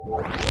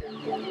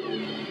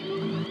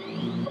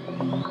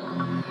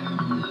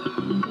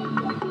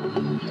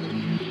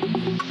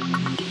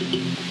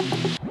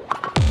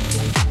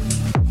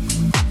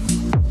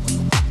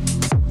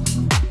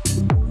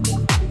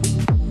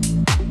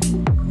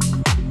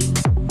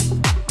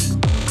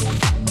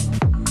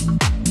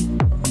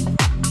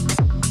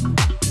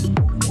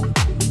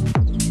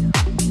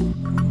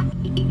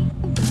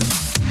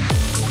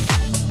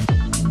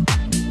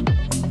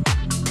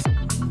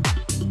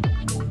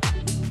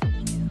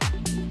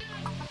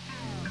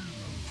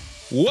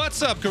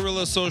What's up,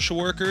 Guerrilla Social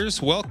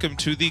Workers? Welcome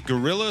to the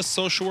Guerrilla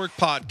Social Work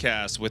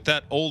Podcast with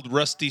that old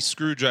rusty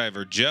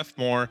screwdriver, Jeff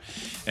Moore,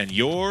 and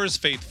yours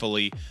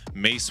faithfully,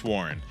 Mace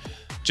Warren.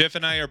 Jeff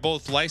and I are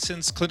both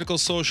licensed clinical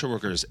social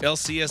workers,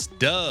 LCS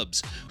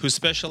dubs, who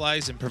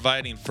specialize in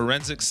providing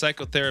forensic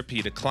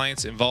psychotherapy to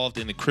clients involved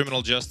in the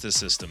criminal justice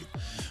system.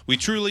 We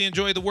truly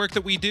enjoy the work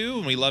that we do,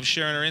 and we love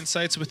sharing our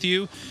insights with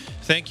you.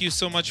 Thank you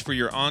so much for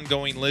your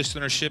ongoing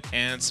listenership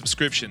and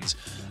subscriptions.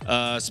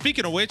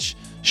 Speaking of which,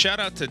 shout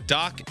out to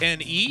Doc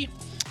NE,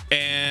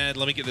 and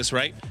let me get this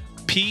right,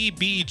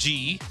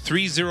 PBG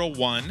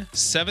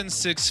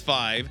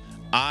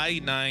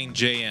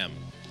 301-765-I9JM.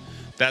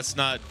 That's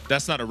not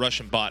a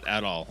Russian bot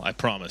at all, I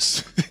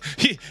promise.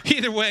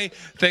 Either way,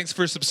 thanks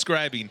for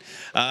subscribing.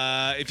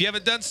 If you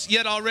haven't done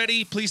yet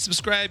already, please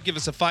subscribe, give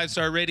us a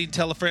 5-star rating,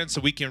 tell a friend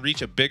so we can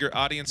reach a bigger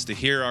audience to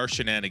hear our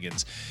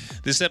shenanigans.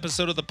 This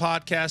episode of the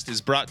podcast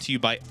is brought to you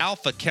by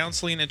Alpha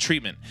Counseling and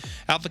Treatment.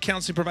 Alpha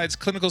Counseling provides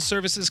clinical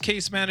services,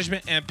 case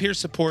management, and peer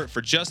support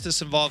for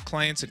justice-involved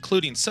clients,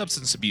 including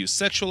substance abuse,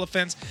 sexual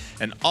offense,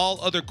 and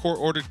all other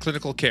court-ordered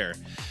clinical care.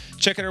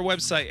 Check out our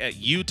website at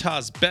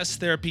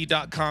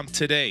utahsbesttherapy.com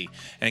today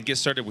and get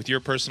started with your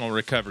personal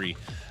recovery.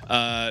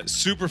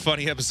 Super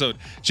funny episode.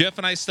 Jeff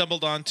and I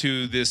stumbled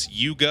onto this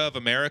YouGov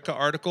America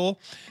article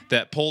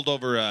that polled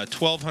over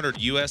 1,200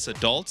 U.S.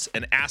 adults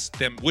and asked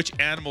them which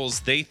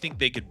animals they think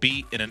they could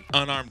beat in an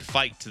unarmed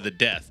fight to the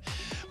death.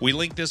 We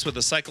linked this with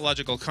a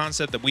psychological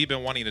concept that we've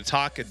been wanting to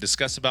talk and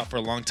discuss about for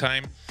a long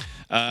time.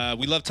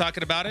 We love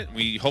talking about it.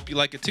 We hope you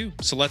like it too.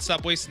 So let's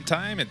stop wasting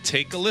time and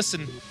take a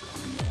listen.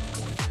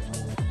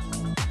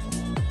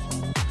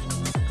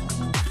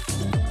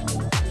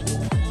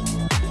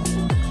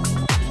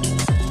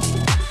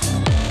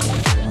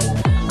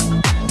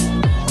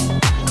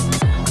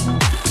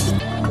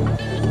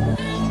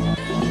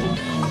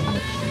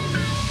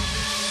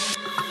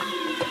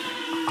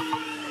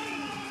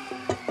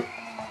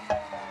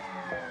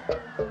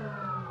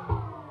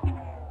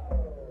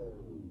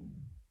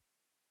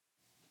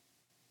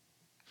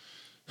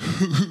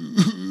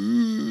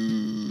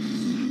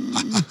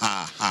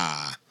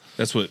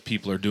 That's what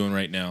people are doing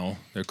right now.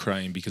 They're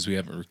crying because we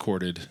haven't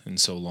recorded in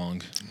so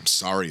long. I'm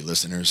sorry,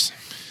 listeners.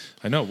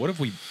 I know. What have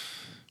we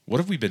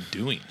been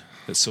doing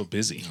that's so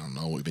busy? I don't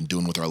know what we've been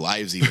doing with our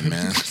lives even,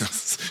 man.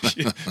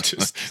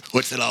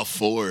 What's it all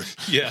for?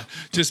 Yeah,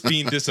 just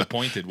being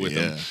disappointed with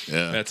them.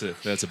 Yeah.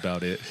 That's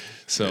about it.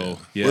 So,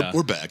 yeah.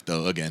 We're back,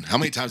 though, again. How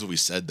many times have we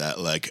said that?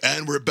 Like,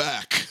 and we're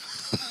back.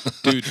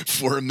 Dude.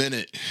 For a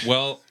minute.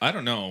 Well, I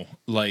don't know.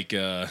 Like,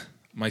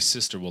 my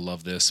sister will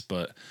love this,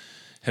 but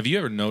have you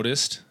ever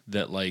noticed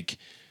that, like,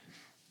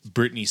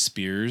 Britney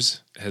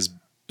Spears has,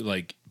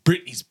 like,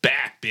 Britney's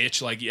back,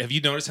 bitch? Like, have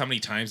you noticed how many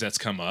times that's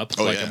come up?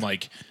 Oh, like, yeah. I'm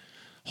like,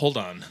 hold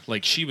on.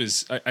 Like, she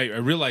was, I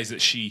realized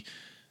that she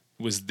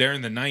was there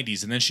in the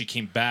 90s, and then she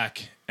came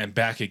back and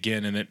back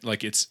again, and it,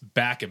 like, it's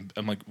back, and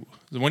I'm like,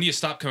 when do you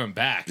stop coming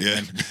back? Yeah.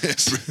 And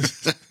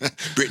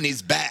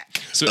Brittany's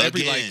back. so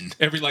every 9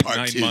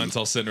 2. months,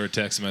 I'll send her a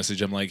text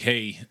message. I'm like,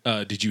 hey,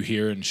 did you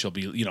hear? And she'll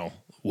be, you know,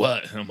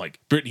 what? And I'm like,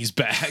 Brittany's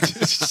back.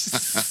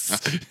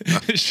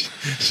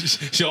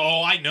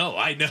 Oh, I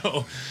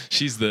know.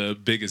 She's the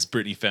biggest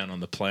Britney fan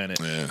on the planet.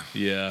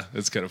 Yeah,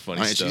 it's kind of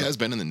funny stuff. She has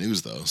been in the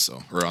news, though,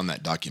 or on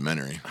that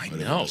documentary. I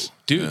know.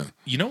 Dude, yeah.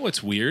 You know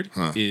what's weird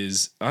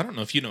is, I don't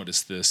know if you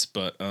noticed this,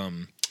 but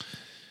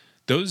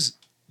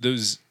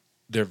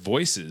their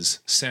voices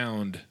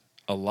sound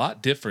a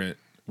lot different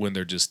when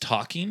they're just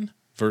talking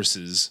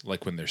versus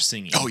like when they're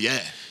singing. Oh,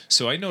 yeah.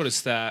 So I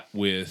noticed that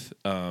with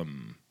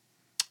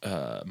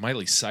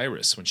Miley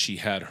Cyrus when she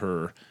had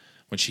her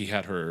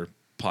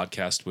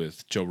podcast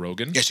with Joe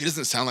Rogan. Yeah, she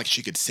doesn't sound like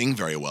she could sing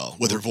very well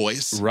with her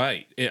voice.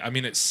 Right.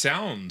 It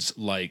sounds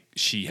like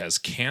she has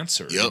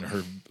cancer in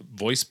her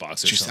voice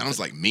box or something. She sounds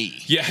like me.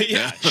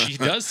 Yeah. She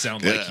does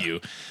sound like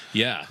you.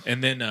 Yeah.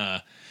 And then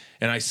I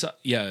saw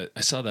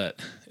that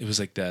it was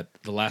like the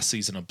last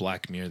season of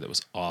Black Mirror that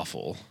was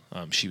awful.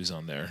 She was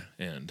on there,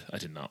 and I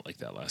did not like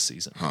that last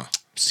season.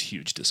 It's a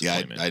huge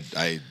disappointment. Yeah,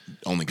 I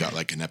only got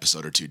like an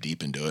episode or two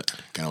deep into it.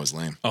 Kind of was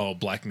lame. Oh,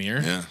 Black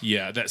Mirror?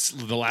 Yeah, that's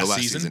the last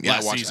season. Yeah,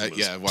 I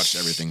watched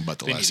everything but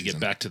the last season. They need to get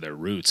back to their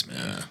roots, man.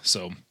 Yeah.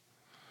 So,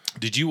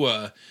 did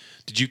you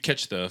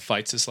catch the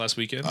fights this last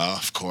weekend?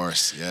 Of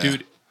course, yeah.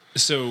 Dude,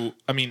 so,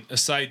 I mean,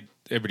 aside,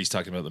 everybody's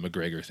talking about the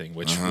McGregor thing,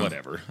 which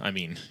whatever. I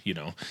mean,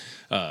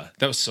 that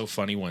was so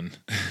funny when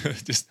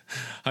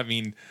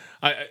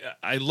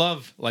I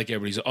love like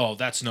everybody's, oh,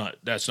 that's not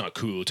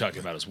cool talking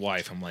about his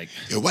wife. I'm like,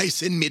 your wife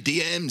send me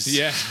DMs.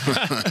 Yeah.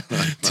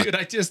 Dude,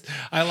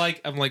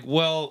 I'm like,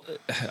 well,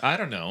 I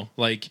don't know.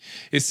 Like,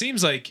 it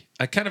seems like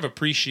I kind of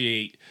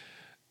appreciate,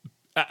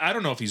 I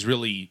don't know if he's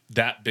really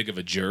that big of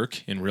a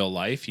jerk in real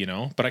life,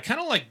 but I kind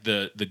of like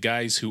the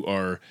guys who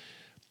are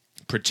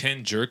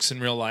pretend jerks in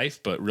real life,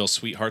 but real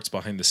sweethearts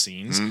behind the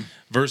scenes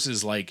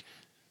versus like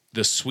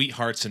the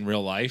sweethearts in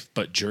real life,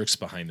 but jerks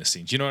behind the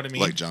scenes. You know what I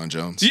mean? Like John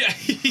Jones. Yeah.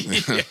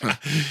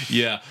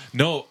 Yeah.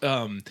 No.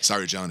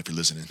 Sorry, John, if you're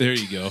listening. There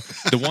you go.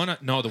 The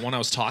one I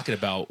was talking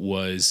about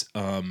was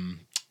I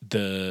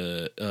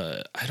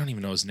don't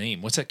even know his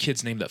name. What's that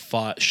kid's name that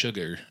fought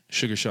Sugar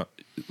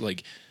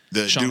like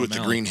the Sean dude with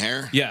O'Malley. the green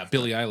hair? Yeah,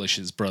 Billie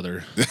Eilish's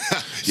brother.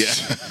 Yeah.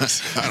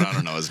 I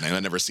don't know his name.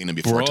 I've never seen him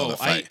before until the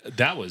fight.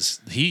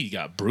 He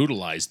got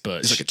brutalized,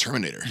 but He's like a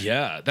Terminator.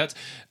 Yeah,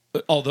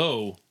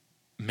 although,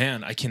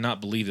 man, I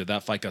cannot believe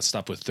that fight got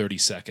stopped with 30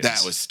 seconds.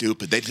 That was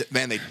stupid.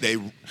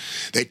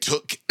 They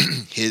took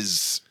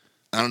his,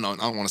 I don't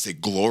want to say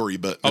glory,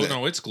 but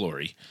no, it's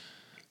glory.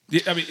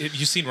 I mean, have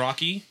you seen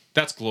Rocky?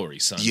 That's glory,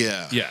 son.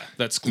 Yeah. Yeah,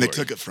 that's glory. And they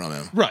took it from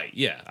him. Right,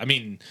 yeah. I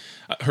mean,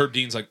 Herb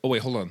Dean's like, oh,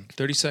 wait, hold on.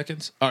 30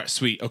 seconds? All right,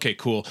 sweet. Okay,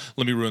 cool.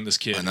 Let me ruin this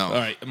kid. I know. All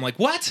right. I'm like,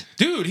 what?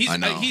 Dude, I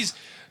know.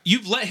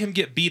 You've let him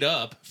get beat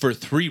up for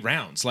 3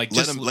 rounds. Like,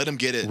 let him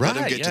get it. Right,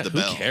 let him get to the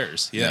bell. Who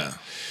cares? Yeah.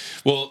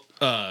 Well,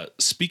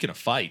 speaking of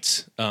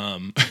fights,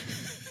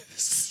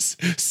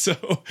 so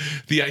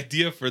the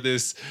idea for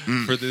this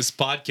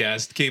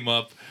podcast came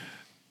up.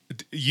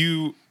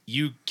 You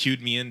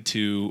clued me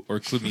into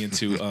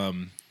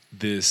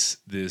this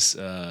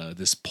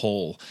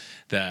poll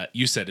that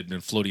you said had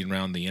been floating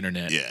around the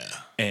internet. Yeah.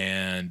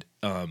 And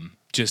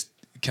just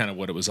kind of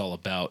what it was all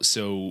about.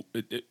 So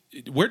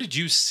where did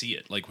you see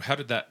it? Like, how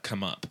did that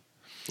come up?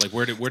 Like,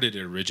 where did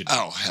it originate?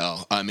 Oh,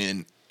 hell. I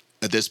mean,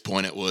 at this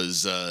point, it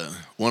was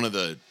one of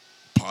the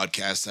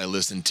podcasts I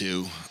listened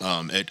to.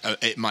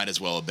 It might as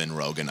well have been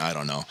Rogan. I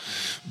don't know.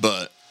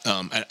 But,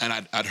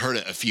 and I'd heard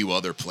it a few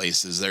other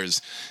places.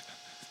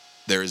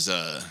 There's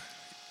a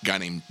guy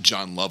named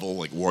John Lovell,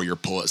 like Warrior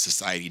Poet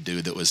Society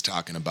dude, that was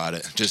talking about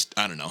it. Just,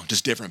 I don't know,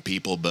 just different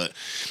people. But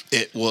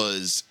it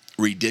was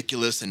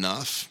ridiculous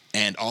enough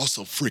and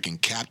also freaking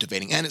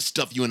captivating. And it's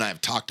stuff you and I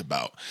have talked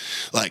about.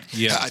 Like,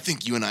 yeah. I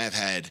think you and I have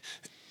had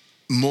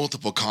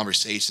multiple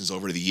conversations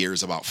over the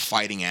years about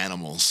fighting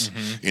animals,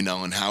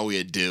 and how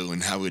we'd do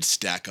and how we'd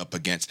stack up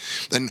against.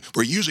 Then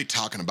we're usually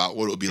talking about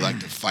what it would be like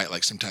to fight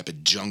like some type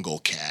of jungle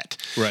cat,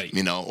 right?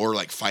 Or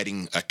like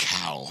fighting a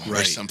cow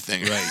or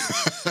something,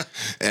 right?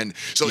 And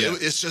so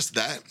it's just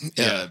that.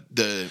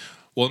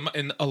 Well,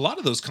 and a lot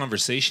of those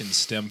conversations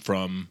stem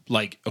from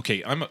like,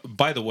 okay,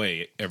 by the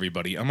way,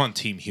 everybody, I'm on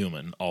Team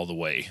Human all the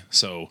way.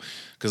 So,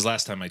 because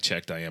last time I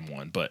checked, I am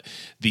one, but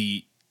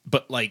the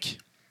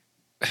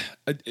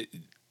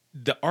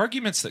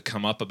arguments that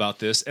come up about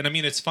this, and I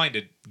mean, it's fine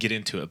to get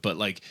into it, but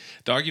like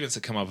the arguments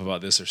that come up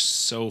about this are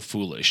so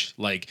foolish.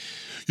 Like,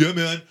 yeah,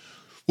 man,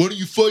 why don't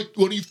you fight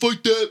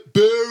that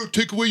bear?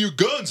 Take away your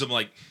guns. I'm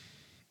like,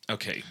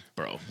 okay,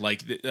 bro.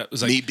 Like, that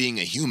was like me being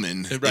a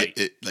human, right?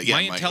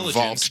 My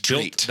intelligence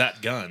built trait.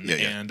 that gun,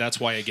 and that's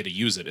why I get to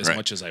use it as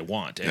much as I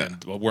want.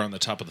 And we're on the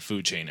top of the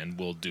food chain, and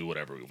we'll do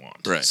whatever we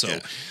want. Right. So,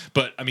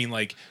 but I mean,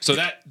 like, so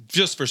that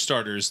just for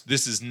starters,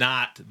 this is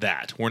not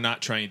that. We're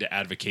not trying to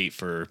advocate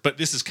for, but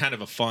this is kind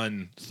of a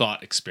fun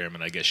thought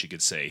experiment, I guess you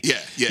could say.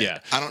 Yeah.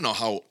 I don't know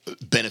how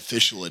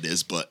beneficial it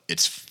is, but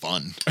it's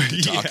fun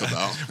to talk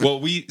about.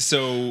 Well,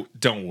 so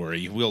don't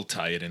worry, we'll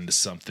tie it into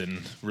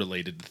something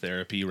related to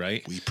therapy,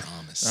 right? We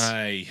promise.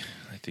 I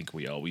think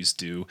we always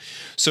do.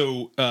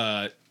 So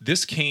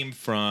this came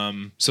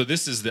from. So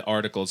this is the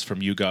article. It's from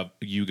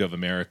YouGov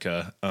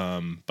America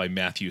by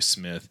Matthew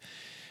Smith,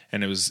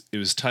 and it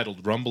was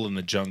titled "Rumble in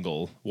the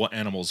Jungle: What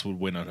Animals Would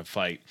Win on a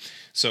Fight."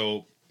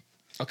 So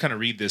I'll kind of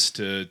read this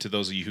to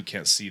those of you who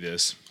can't see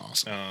this.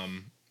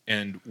 Awesome.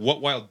 And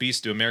what wild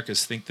beasts do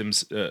Americans think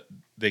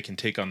they can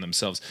take on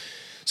themselves?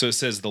 So it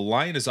says the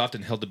lion is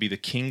often held to be the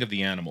king of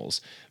the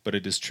animals, but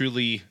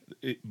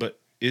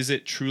is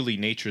it truly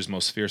nature's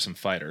most fearsome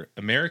fighter?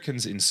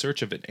 Americans in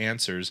search of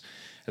answers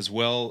are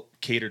well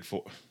catered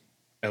for.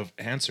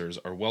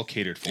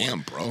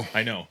 Damn, bro.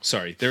 I know.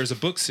 Sorry. There's a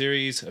book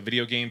series, a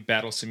video game,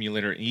 battle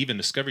simulator, and even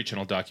Discovery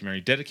Channel documentary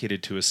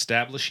dedicated to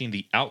establishing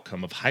the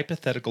outcome of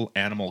hypothetical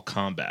animal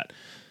combat.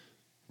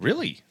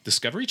 Really?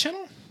 Discovery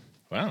Channel?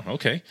 Wow,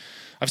 okay.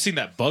 I've seen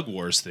that Bug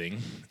Wars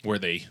thing where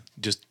they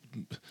just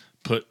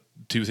put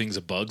 2 things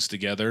of bugs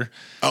together.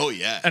 Oh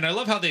yeah. And I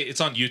love how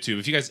it's on YouTube.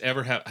 If you guys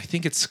ever have, I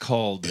think it's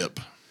called. Yep.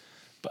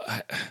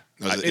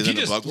 Isn't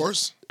it Bug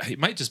Wars? It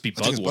might just be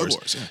I think Bug it's Wars.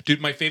 Bug Wars, yeah. Dude,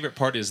 my favorite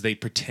part is they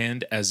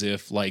pretend as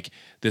if like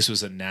this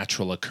was a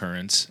natural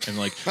occurrence and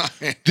like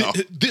No.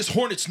 this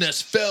hornet's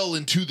nest fell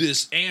into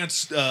this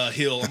ant's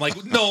hill. I'm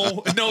like,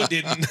 no, it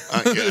didn't.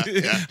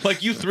 Yeah.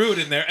 Like you threw it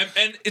in there,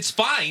 and it's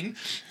fine.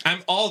 I'm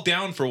all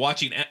down for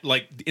watching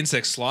like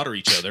insects slaughter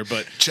each other,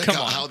 but Check come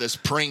out on. how this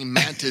praying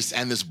mantis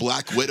and this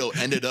black widow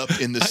ended up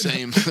in the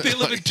same. They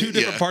live in two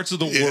different parts of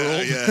the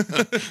world.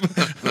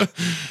 Yeah.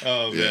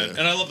 Oh man,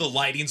 and I love the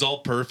lighting's all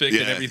perfect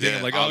and Yeah, everything. yeah,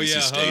 I'm like, obviously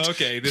oh yeah, staged.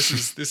 okay, this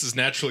is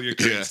naturally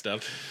occurring Yeah.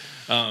 stuff.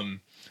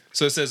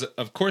 So it says,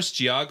 of course,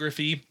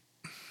 geography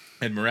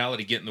and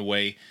morality get in the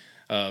way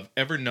of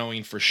ever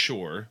knowing for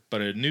sure,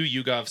 but a new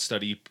YouGov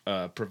study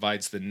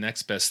provides the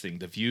next best thing: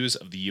 the views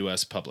of the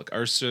U.S. public.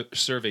 Our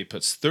survey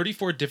puts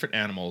 34 different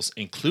animals,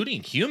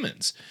 including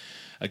humans,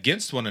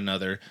 against one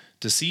another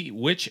to see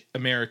which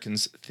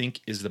Americans think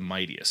is the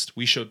mightiest.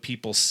 We showed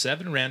people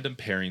 7 random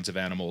pairings of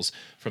animals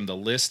from the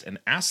list and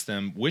asked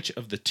them which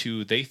of the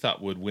 2 they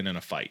thought would win in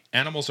a fight.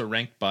 Animals are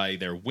ranked by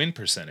their win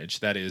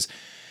percentage, that is,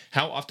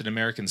 how often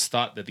Americans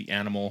thought that the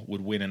animal would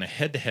win in a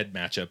head-to-head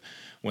matchup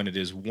when it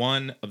is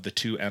one of the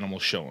 2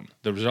 animals shown.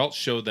 The results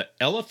show that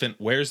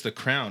elephant wears the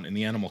crown in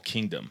the animal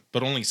kingdom,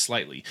 but only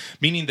slightly,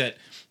 meaning that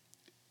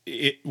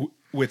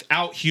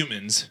without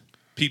humans,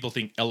 people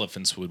think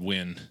elephants would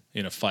win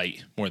in a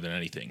fight more than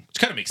anything, which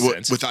kind of makes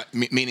sense. Without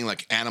meaning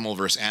like animal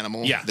versus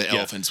animal. Yeah, The yeah.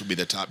 elephants would be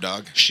the top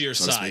dog. Sheer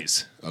so to speak?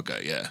 size.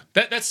 Okay. Yeah.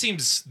 That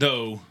seems,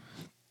 though,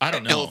 I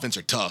don't know. Elephants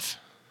are tough.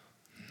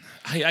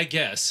 I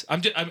guess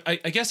I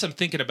guess I'm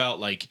thinking about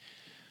like,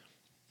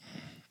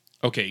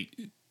 okay,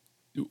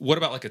 what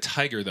about like a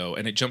tiger though,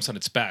 and it jumps on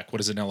its back? What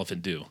does an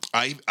elephant do?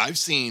 I've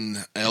seen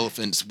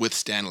elephants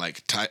withstand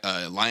like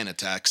lion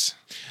attacks.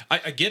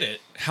 I get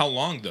it. How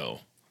long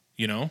though?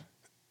 You know?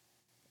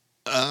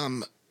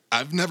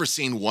 I've never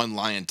seen one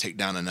lion take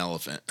down an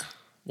elephant.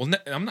 Well,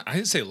 I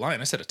didn't say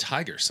lion. I said a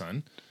tiger,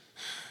 son.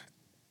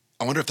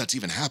 I wonder if that's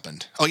even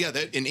happened. Oh yeah,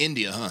 in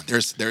India, huh?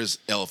 There's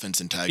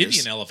elephants and tigers.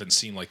 Indian elephants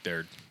seem like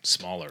they're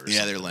smaller. Or Yeah,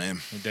 something. they're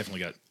lame. They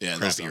definitely got Yeah,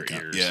 those crappier don't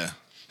count. ears.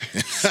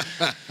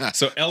 Yeah.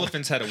 So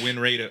elephants had a win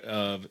rate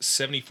of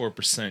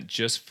 74%,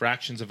 just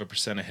fractions of a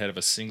percent ahead of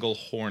a single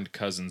horned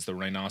cousins, the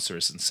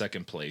rhinoceros, in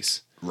second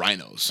place.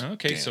 Rhinos.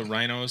 Okay, Damn. so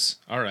rhinos.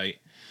 All right.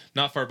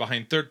 Not far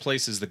behind third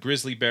place is the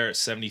grizzly bear at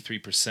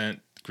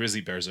 73%.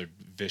 Grizzly bears are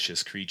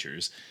vicious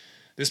creatures.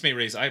 This may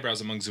raise eyebrows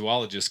among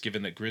zoologists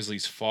given that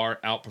grizzlies far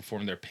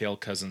outperform their pale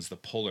cousins, the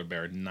polar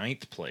bear,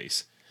 ninth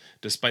place,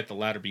 despite the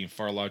latter being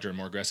far larger and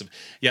more aggressive.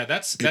 Yeah,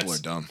 People are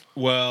dumb.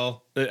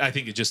 Well, I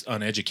think it's just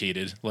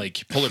uneducated.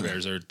 Like, polar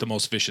bears are the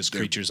most vicious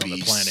creatures on the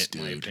beasts, planet,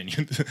 in my dude.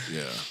 opinion.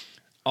 Yeah.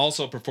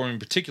 Also performing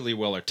particularly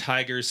well are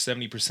tigers,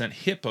 70%,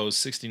 hippos,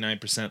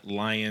 69%,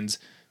 lions,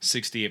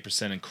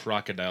 68%, and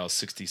crocodiles,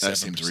 67%. That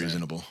seems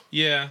reasonable.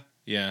 Yeah,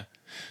 yeah.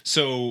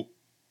 So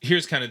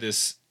here's kind of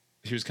this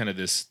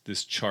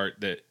chart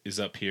that is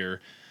up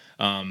here.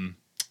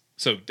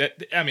 So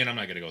that, I mean, I'm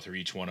not going to go through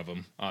each one of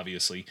them,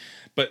 obviously,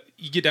 but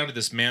you get down to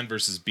this man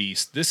versus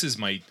beast. This is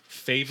my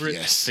favorite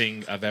Yes.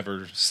 thing I've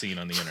ever seen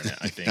on the internet,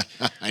 I think.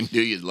 I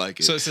knew you'd like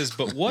it. So it says,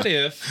 but what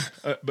if,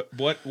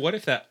 what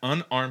if that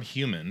unarmed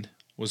human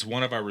was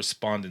one of our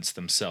respondents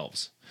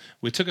themselves?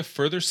 We took a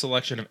further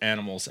selection of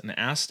animals and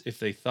asked if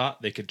they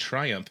thought they could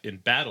triumph in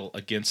battle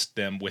against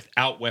them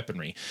without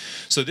weaponry.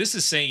 So this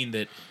is saying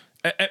that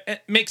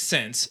it makes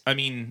sense. I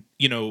mean,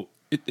 you know,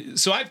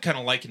 so I've kind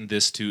of likened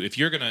this to if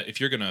you're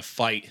gonna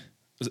fight.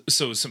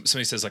 So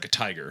somebody says like a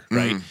tiger,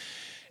 right?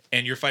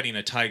 And you're fighting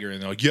a tiger, and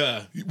they're like,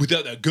 "Yeah,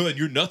 without that gun,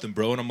 you're nothing,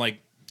 bro." And I'm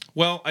like,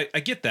 "Well, I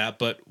get that,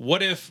 but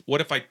what if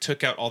I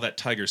took out all that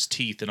tiger's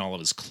teeth and all of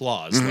his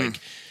claws, like?"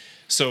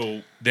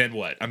 So then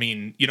what? I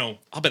mean, you know,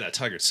 I'll bet that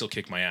tiger would still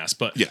kick my ass.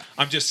 But Yeah.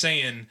 I'm just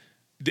saying,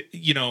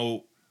 you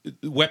know,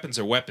 weapons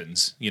are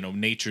weapons. You know,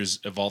 nature's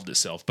evolved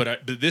itself.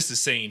 But this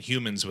is saying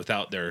humans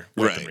without their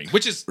weaponry, Right.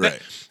 which is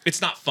Right. it's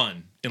not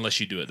fun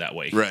unless you do it that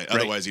way. right.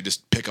 Otherwise, you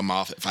just pick them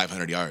off at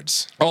 500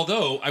 yards.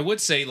 Although I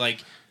would say, like,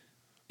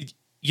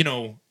 you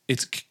know,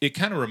 it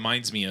kind of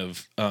reminds me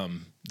of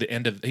the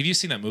end of. Have you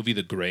seen that movie,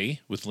 The Gray,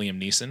 with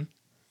Liam Neeson?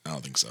 I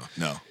don't think so.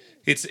 No.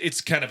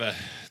 It's kind of a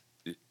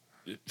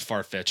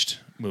far-fetched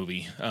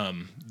movie.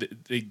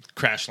 They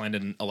crash land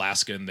in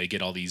Alaska and they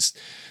get all these.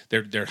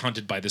 They're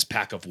hunted by this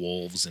pack of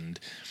wolves, and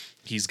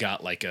he's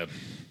got like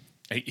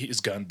his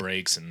gun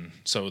breaks, and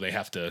so they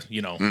have to,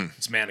 you know,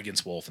 it's man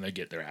against wolf, and they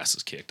get their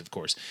asses kicked, of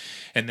course.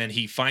 And then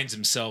he finds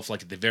himself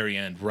like at the very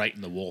end, right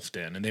in the wolf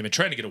den, and they've been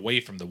trying to get away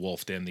from the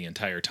wolf den the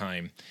entire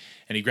time.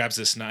 And he grabs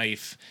this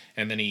knife,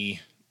 and then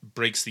he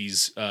breaks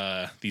these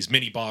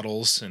mini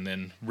bottles and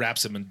then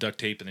wraps them in duct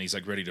tape, and then he's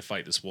like ready to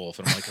fight this wolf.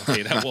 And I'm like,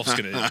 okay, that wolf's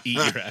gonna eat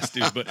your ass,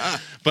 dude. But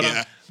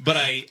Yeah.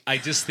 I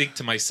just think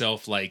to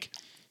myself, like,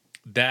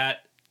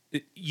 that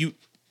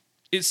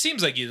it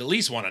seems like you at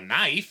least want a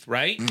knife,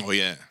 right? Oh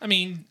yeah. I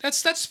mean,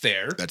 that's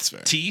fair. That's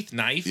fair. Teeth,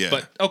 knife, Yeah.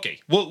 but okay,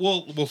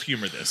 we'll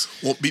humor this.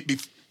 Well,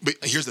 but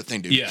here's the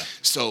thing, dude. Yeah.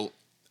 So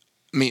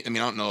I mean, I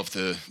don't know if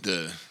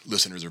the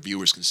listeners or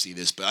viewers can see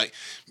this, but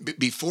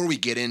before we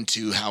get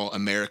into how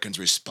Americans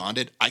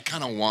responded, I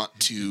kind of want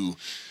to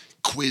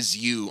quiz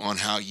you on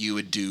how you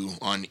would do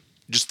on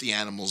just the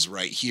animals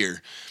right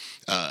here.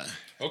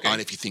 Okay. On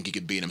if you think you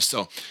could beat them.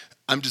 So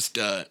I'm just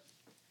going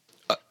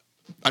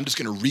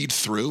to read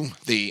through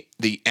the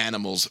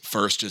animals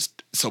first,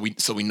 just so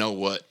we know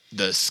what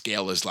the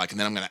scale is like, and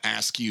then I'm going to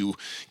ask you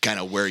kind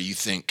of where you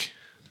think.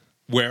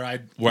 Where I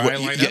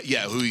line up?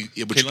 Yeah.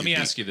 Okay, let me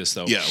ask you this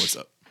though. Yeah, what's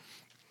up?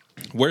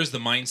 Where's the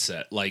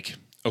mindset? Like,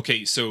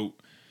 okay, so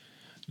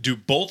do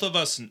both of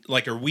us,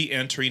 like, are we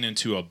entering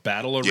into a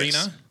battle arena?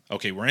 Yes.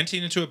 Okay, we're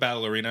entering into a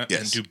battle arena,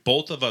 Yes. and do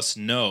both of us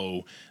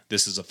know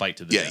this is a fight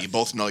to the death? Yeah, you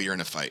both know you're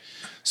in a fight.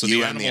 So you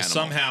the and animal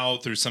somehow,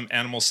 through some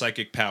animal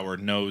psychic power,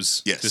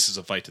 knows Yes. this is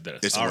a fight to the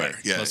death. It's All aware.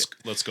 right, Yeah,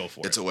 let's go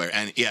for It's it. aware,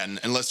 and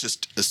let's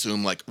just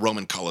assume like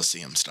Roman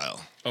Colosseum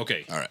style.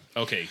 Okay. All right.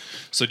 Okay.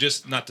 So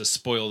just not to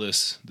spoil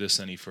this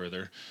any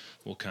further,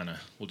 we'll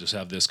just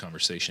have this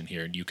conversation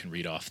here, and you can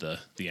read off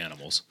the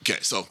animals. Okay,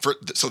 so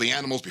the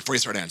animals, before you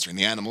start answering,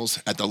 the animals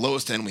at the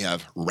lowest end we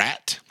have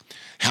rat,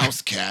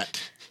 house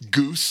cat,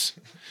 goose,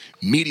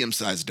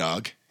 medium-sized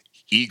dog,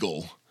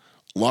 eagle,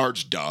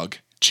 large dog,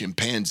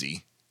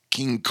 chimpanzee,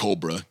 king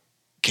cobra,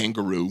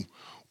 kangaroo,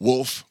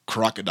 wolf,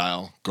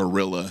 crocodile,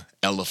 gorilla,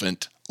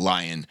 elephant,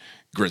 lion,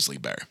 grizzly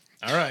bear.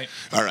 All right.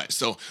 All right,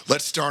 so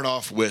let's start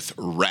off with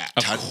rat.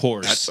 Of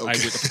course. Okay.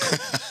 I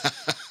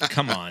would.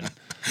 Come on.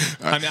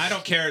 I mean, I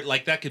don't care.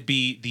 Like, that could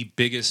be the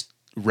biggest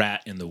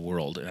rat in the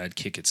world, and I'd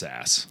kick its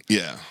ass.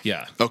 Yeah.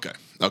 Yeah. Okay.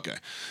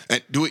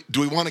 And do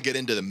we want to get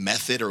into the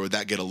method, or would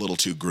that get a little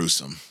too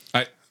gruesome?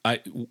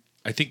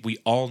 I think we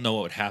all know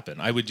what would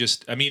happen. I would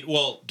just. I mean,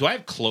 well, do I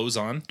have clothes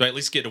on? Do I at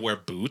least get to wear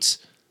boots?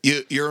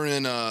 You're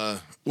in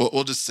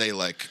we'll just say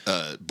like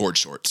board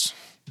shorts.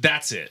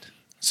 That's it.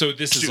 So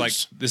this Shoes.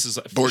 is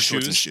like Board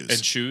shoes shorts and shoes.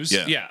 and shoes.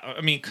 Yeah. Yeah. I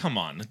mean, come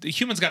on. The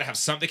humans got to have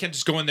something. They can't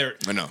just go in there.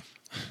 I know.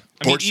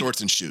 I mean, Board shorts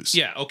and shoes.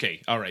 Yeah.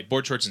 Okay. All right.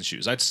 Board shorts and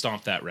shoes. I'd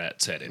stomp that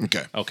rat's head in.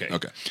 Okay.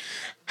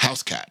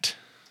 House cat.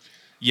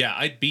 Yeah,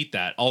 I'd beat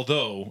that.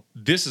 Although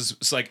this is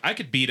it's like I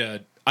could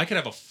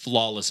have a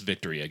flawless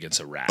victory against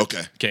a rat.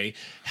 Okay. Okay.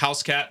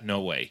 House cat,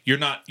 no way. You're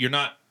not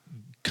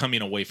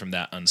coming away from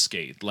that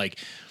unscathed. Like,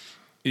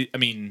 I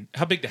mean,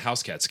 how big do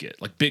house cats get?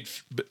 Like big?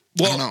 I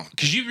don't know.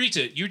 Because you reach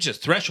a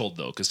threshold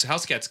though. Because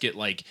house cats get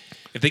like,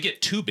 if they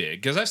get too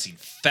big, because I've seen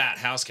fat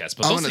house cats,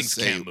 but I'm those gonna things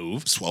say can't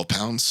move. 12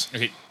 pounds.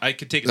 Okay, I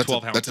could take a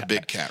 12-pound. That's a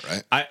big cat,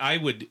 right? I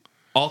would.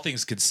 All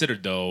things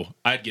considered, though,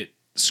 I'd get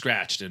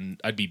scratched and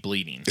I'd be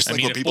bleeding. It's I like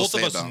mean, what if people both of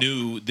say us about-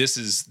 knew this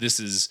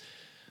is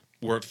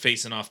we're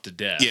facing off to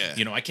death. Yeah.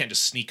 You know, I can't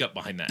just sneak up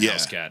behind that Yeah.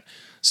 house cat.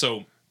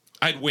 So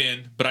I'd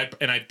win, but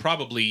I'd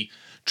probably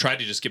try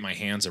to just get my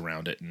hands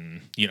around it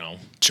and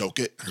Choke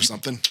it or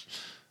something.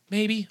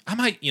 maybe I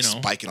might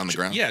Spike it on the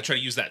ground. Yeah, try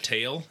to use that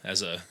tail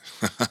as a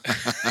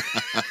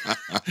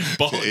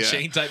ball and Yeah.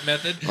 chain type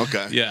method.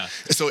 Okay. Yeah.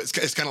 So it's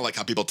kind of like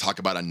how people talk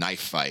about a knife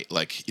fight.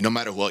 Like, no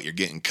matter what, you're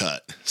getting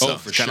cut. So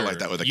For it's kind sure. of like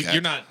that with a cat.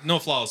 You're not no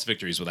flawless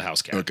victories with a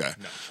house cat. Okay.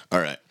 No. All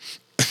right.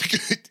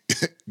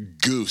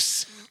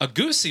 Goose. A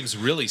goose seems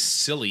really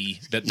silly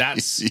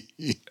that's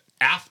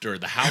after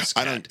the house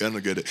cat. I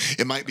don't get it.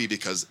 It might be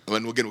because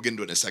we'll get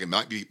into it in a second. It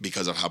might be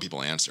because of how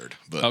people answered.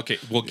 But Okay,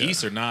 well, yeah.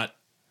 geese are not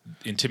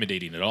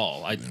intimidating at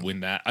all. I'd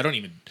win that. I don't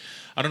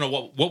know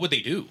what would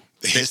they do?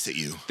 They hiss at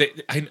you.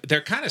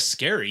 They're kind of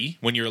scary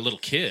when you're a little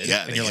kid.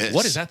 Yeah, and they you're like, hiss.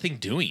 what is that thing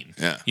doing?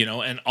 Yeah.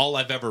 And all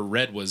I've ever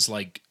read was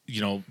like,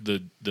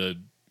 the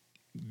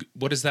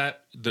what is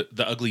that? The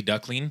ugly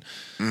duckling.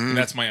 Mm-hmm. And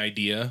that's my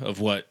idea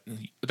of what.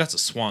 That's a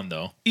swan,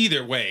 though.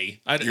 Either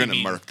way, You're gonna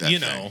murk that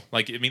thing.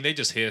 like they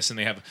just hiss and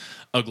they have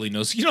ugly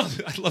nose.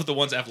 I love the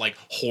ones that have like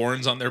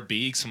horns on their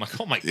beaks. I'm like,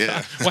 oh my Yeah.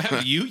 god, what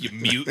happened to you? You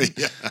mutant.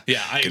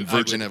 Yeah. I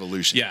Convergent would-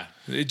 evolution. Yeah,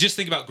 just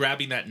think about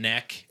grabbing that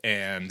neck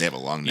and They have a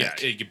long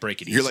neck. Yeah, you could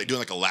break it. You're easy. like doing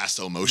like a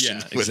lasso motion.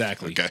 Yeah,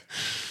 exactly. Okay.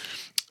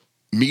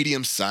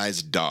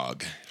 Medium-sized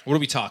dog. What are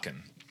we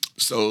talking?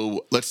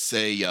 So let's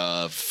say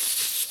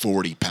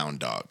 40-pound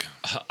dog.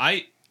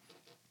 I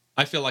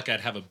feel like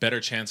I'd have a better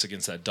chance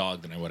against that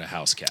dog than I would a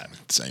house cat.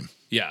 Same.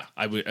 Yeah,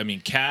 I would. I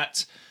mean,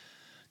 cats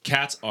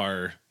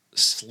are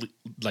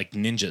like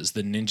ninjas,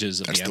 the ninjas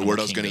of That's the the animal word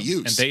I was gonna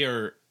kingdom. use.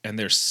 And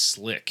they're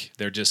slick.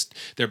 They're just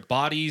their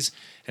bodies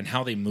and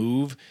how they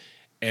move,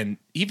 and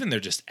even their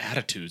just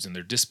attitudes and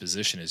their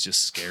disposition is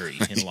just scary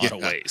in a lot of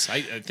ways.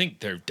 I think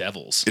they're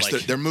devils. It's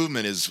Like, their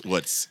movement is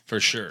what's for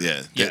sure.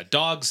 Yeah, yeah.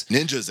 Dogs.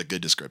 ninja is a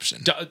good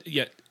description.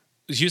 Yeah.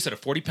 You said a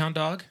 40-pound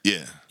dog?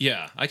 Yeah.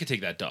 Yeah, I could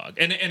take that dog.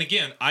 And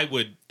again, I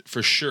would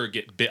for sure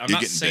get bit. I'm You're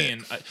not getting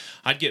saying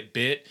I'd get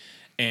bit,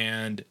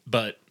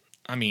 but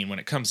I mean, when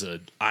it comes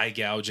to eye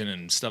gouging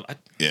and stuff,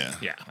 Yeah.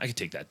 I could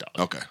take that dog.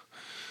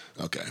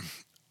 Okay.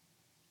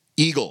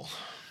 Eagle.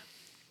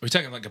 Are we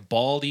talking like a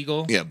bald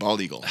eagle? Yeah,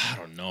 bald eagle. I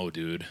don't know,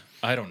 dude.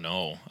 I don't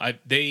know.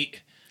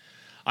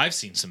 I've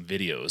seen some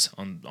videos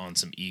on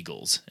some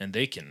eagles, and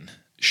they can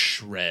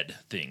shred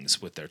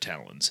things with their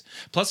talons.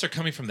 Plus, they're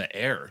coming from the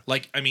air.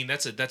 Like, I mean,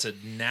 that's a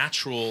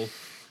natural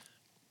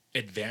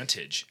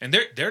advantage, and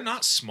they're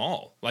not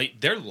small. Like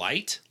they're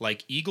light.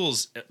 Like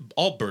eagles,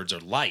 all birds are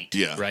light.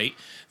 Yeah. Right.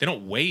 They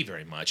don't weigh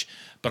very much.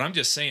 But I'm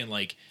just saying,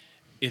 like,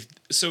 if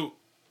so,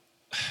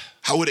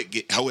 How would it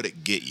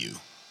get you?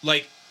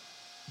 like,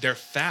 they're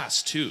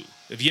fast too.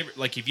 If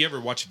you ever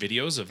watch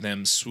videos of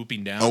them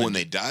swooping down? Oh, when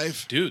they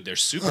dive? dude, they're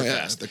super Oh, yeah.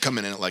 fast. They're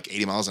coming in at like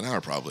 80 miles an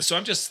hour probably. So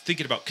I'm just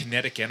thinking about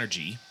kinetic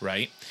energy,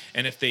 right?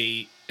 And if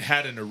they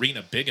had an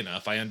arena big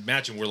enough, I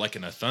imagine we're like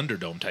in a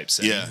Thunderdome type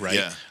setting, Yeah, right?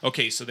 yeah.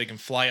 Okay, so they can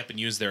fly up and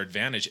use their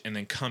advantage and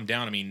then come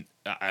down. I mean,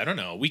 I don't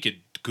know. We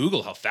could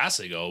Google how fast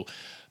they go.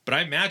 But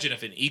I imagine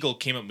if an eagle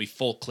came up at me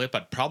full clip,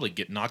 I'd probably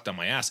get knocked on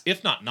my ass,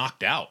 if not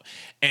knocked out.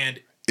 And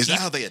Is that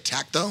how they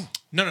attack though?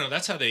 no,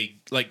 that's how they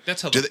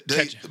that's how Do they they,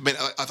 catch. I mean,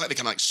 I thought they kind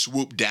of like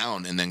swoop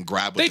down and then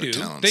grab with They their do.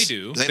 talons. They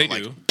do. They They don't,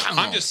 do. like, pow.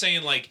 I'm just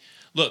saying, like,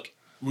 look,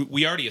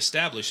 we already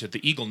established that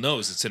the eagle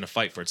knows it's in a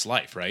fight for its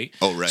life, right?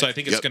 Oh, right. So I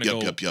think it's Yep, going to yep,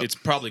 go. yep, yep. It's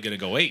probably going to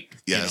go 8.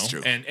 Yeah, you know? that's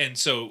true. And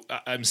so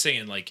I'm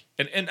saying, like,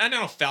 and I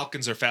know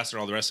falcons are faster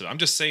and all the rest of it. I'm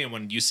just saying,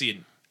 when you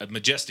see a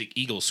majestic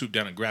eagle swoop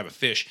down and grab a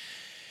fish,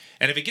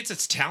 and if it gets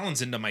its talons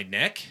into my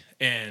neck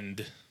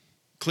and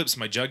clips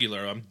my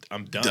jugular,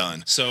 I'm done.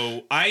 Done.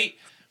 So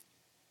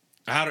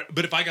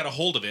but if I got a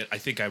hold of it, I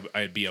think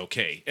I'd be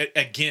okay.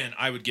 Again,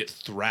 I would get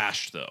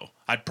thrashed though.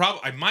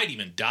 I might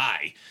even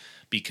die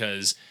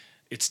because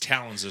its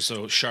talons are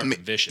so sharp and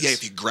vicious. Yeah,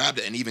 if you grabbed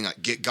it and even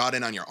like, got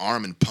in on your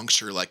arm and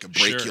puncture like a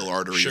brachial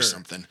artery or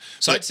something.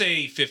 So But I'd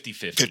say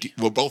 50-50.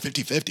 Well, both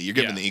 50-50. You're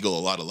giving Yeah. the eagle a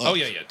lot of love. Oh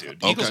yeah,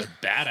 dude. Eagles Okay. are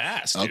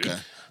badass, dude. Okay.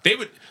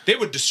 They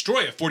would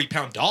destroy a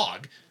 40-pound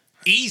dog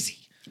easy.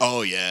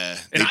 Oh yeah.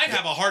 And I'd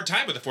have a hard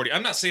time with a 40.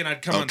 I'm not saying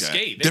I'd come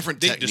unscathed. Different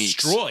They'd techniques.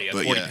 destroy a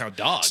but 40-pound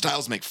dog.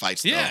 Styles make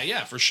fights though.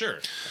 Yeah, for sure.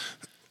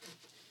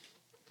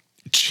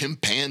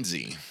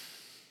 Chimpanzee.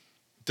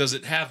 Does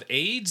it have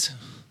AIDS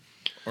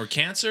or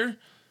cancer?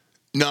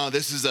 No,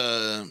 this is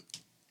a.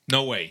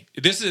 No way.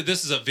 This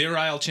is a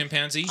virile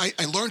chimpanzee.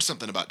 I learned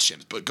something about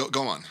chimps, but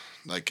go on.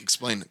 Like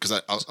explain because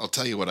I'll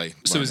tell you what I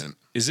So learned.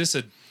 is this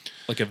a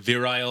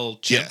virile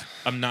chimp? Yeah.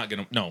 I'm not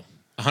gonna. No,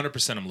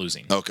 100%. I'm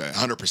losing. Okay,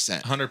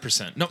 100%.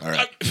 100%. No, All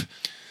right.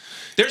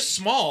 they're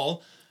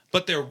small,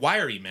 but they're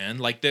wiry, man.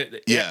 Like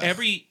Yeah.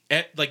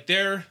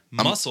 their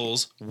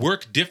muscles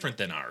work different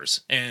than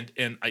ours. And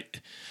I.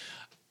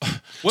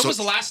 When was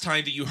the last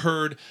time that you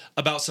heard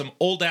about some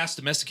old ass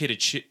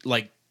domesticated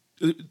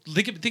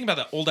think about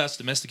that old ass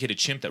domesticated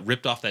chimp that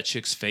ripped off that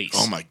chick's face?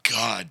 Oh my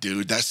god,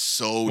 dude, that's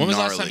so When was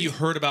the gnarly. last time you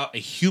heard about a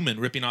human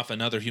ripping off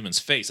another human's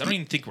face? I don't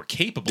even think we're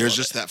capable There's of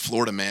just it. that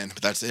Florida man,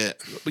 but that's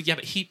it. But yeah,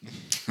 but he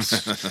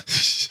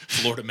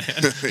Florida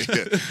man.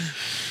 Yeah.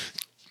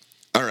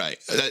 All right,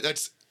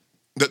 that's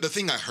the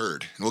thing I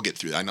heard. And we'll get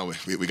through that. I know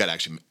we got to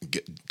actually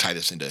tie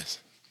this into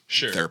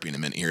Sure. therapy in a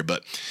minute here,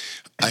 but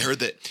I heard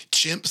that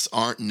chimps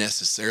aren't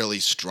necessarily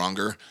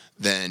stronger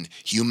than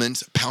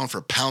humans. Pound for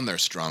pound, they're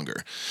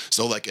stronger.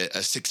 So like a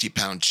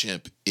 60-pound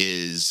chimp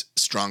is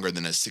stronger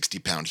than a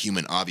 60-pound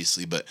human,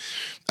 obviously. But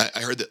I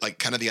heard that like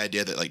kind of the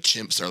idea that like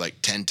chimps are like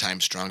 10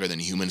 times stronger than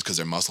humans because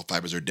their muscle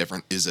fibers are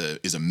different is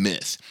a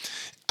myth.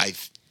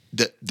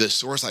 The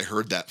source I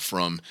heard that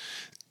from,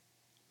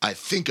 I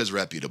think, is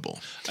reputable.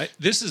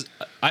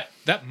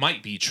 That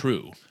might be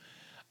true.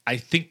 I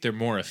think they're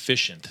more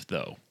efficient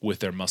though with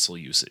their muscle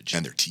usage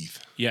And their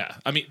teeth. Yeah,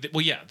 I mean,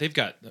 they've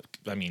got.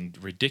 I mean,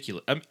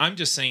 ridiculous. I'm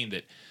just saying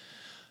that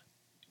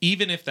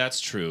even if that's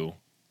true,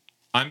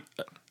 I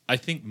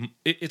think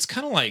it's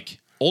kind of like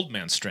old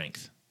man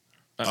strength.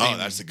 I mean,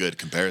 That's a good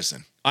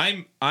comparison.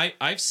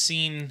 I've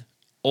seen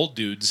old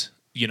dudes.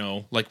 You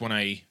know, like when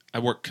I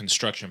worked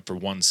construction for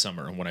one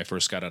summer when I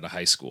first got out of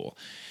high school,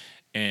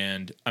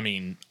 and I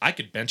mean, I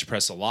could bench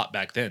press a lot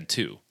back then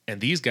too, and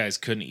these guys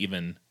couldn't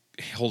even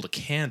hold a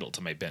candle to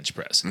my bench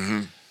press.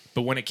 Mm-hmm.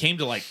 But when it came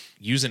to like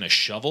using a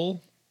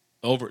shovel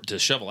to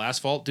shovel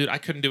asphalt, dude, I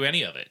couldn't do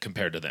any of it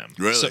compared to them.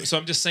 Really? So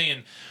I'm just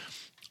saying,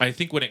 I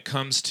think when it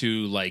comes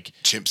to like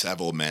Chimps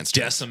have old man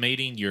strength.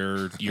 decimating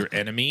your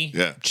enemy,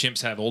 Yeah.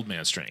 chimps have old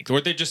man strength,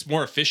 or they're just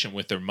more efficient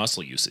with their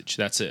muscle usage.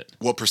 That's it.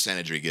 What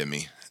percentage are you giving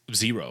me?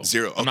 Zero.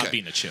 Zero. I'm not Okay.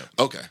 beating a chimp.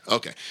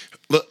 Okay.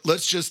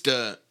 Let's just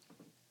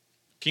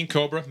King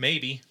Cobra,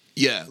 maybe.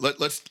 yeah.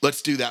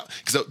 Let's do that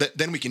because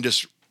then we can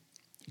just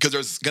because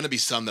there's going to be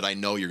some that I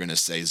know you're going to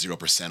say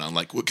 0% on.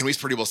 Like, can we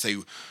pretty well say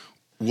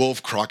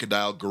wolf,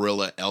 crocodile,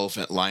 gorilla,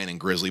 elephant, lion, and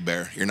grizzly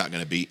bear? You're not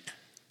going to beat.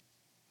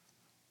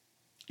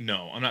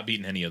 No, I'm not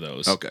beating any of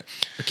those. Okay.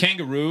 A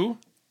kangaroo,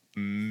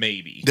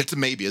 maybe. That's a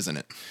maybe, isn't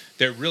it?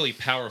 They're really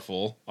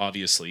powerful,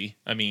 obviously.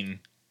 I mean,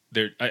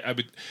 I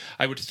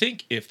would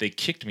think if they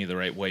kicked me the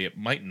right way, it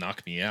might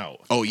knock me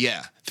out. Oh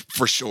yeah,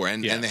 for sure.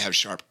 And Yeah. and they have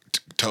sharp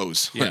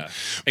toes. Yeah.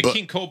 And But-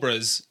 king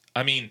cobras,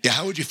 I mean, Yeah.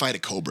 How would you fight a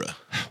cobra?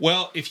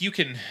 well, if you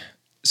can,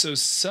 so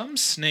some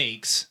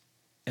snakes,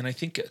 and I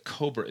think a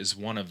cobra is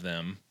one of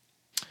them.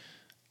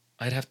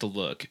 I'd have to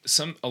look.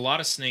 A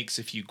lot of snakes,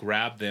 if you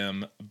grab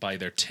them by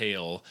their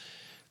tail,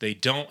 they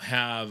don't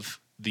have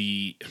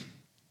the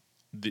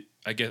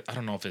I guess I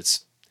don't know if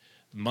it's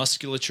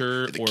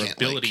musculature They or can't,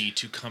 ability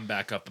to come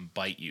back up and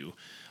bite you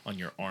on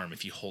your arm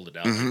if you hold it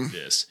out Mm-hmm. like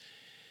this.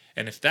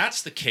 And if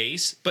that's the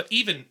case, but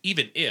even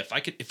if I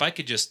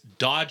could just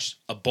dodge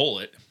a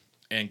bullet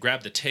and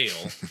grab the tail,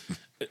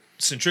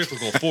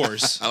 centrifugal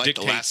force I like the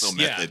dictates lasso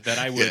method. that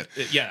I would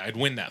I'd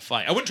win that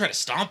fight. I wouldn't try to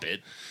stomp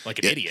it like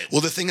an idiot.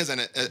 Well, the thing is,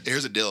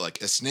 here's the deal: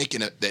 like a snake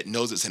that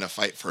knows it's in a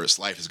fight for its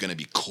life is going to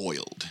be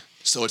coiled,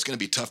 so it's going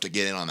to be tough to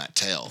get in on that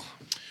tail.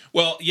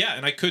 Well, yeah,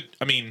 and I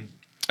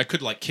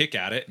could like kick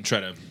at it and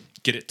try to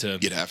get it to.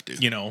 You'd have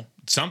to,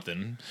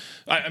 something.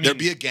 I mean, there'd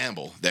be a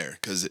gamble there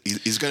because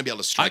he's going to be able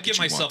to strike. I'd give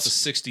myself a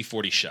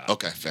 60-40 shot.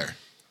 Okay, fair.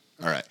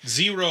 All right.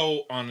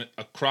 0 on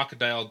a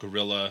crocodile,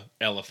 gorilla,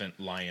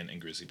 elephant, lion,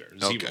 and grizzly bear.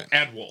 0. Okay.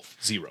 And wolf.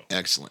 0.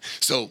 Excellent.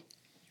 So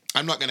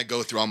I'm not going to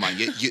go through all mine.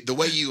 The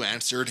way you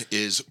answered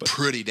is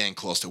pretty dang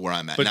close to where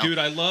I'm at. But now, dude,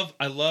 I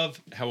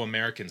love how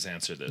Americans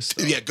answer this.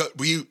 Though. Yeah,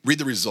 will you read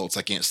the results?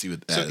 I can't see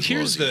what that is. So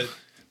here's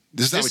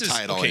This is how we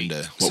tie it all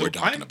into what we're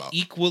talking I'm about.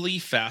 Equally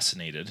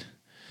fascinated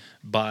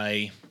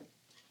by.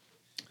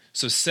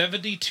 So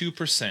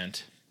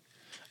 72%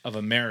 of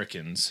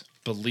Americans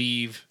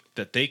believe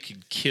that they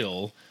could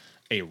kill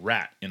a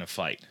rat in a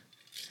fight.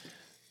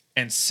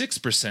 And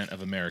 6%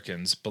 of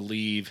Americans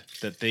believe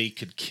that they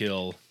could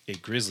kill a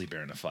grizzly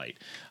bear in a fight.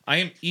 I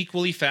am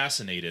equally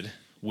fascinated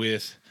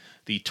with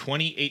the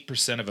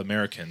 28% of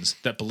Americans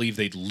that believe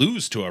they'd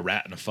lose to a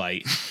rat in a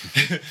fight,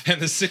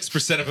 and the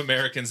 6% of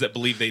Americans that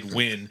believe they'd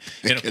win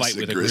in a fight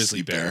with a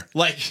grizzly bear.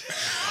 Like,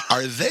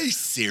 are they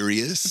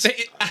serious?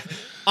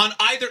 On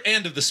either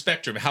end of the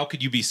spectrum, how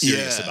could you be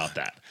serious about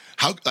that?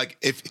 How, like,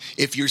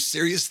 if you're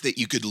serious that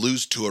you could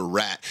lose to a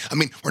rat, I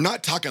mean, we're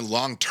not talking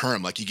long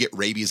term, like you get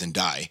rabies and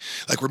die.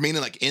 Like, we're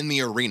meaning like in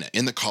the arena,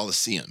 in the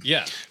Coliseum.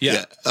 Yeah.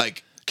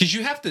 Like, because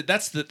you have to.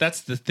 That's the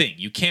thing.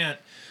 You can't.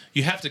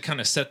 You have to kind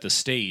of set the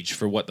stage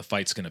for what the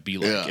fight's going to be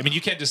like. Yeah. I mean,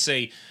 you can't just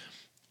say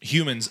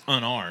humans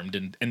unarmed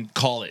and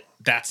call it.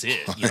 That's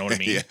it. You know what I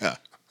mean? Yeah.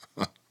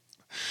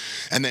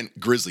 And then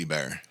grizzly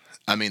bear.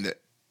 I mean,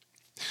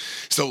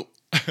 so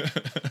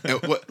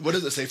what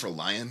does it say for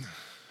lion?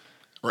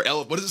 Or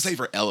what does it say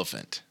for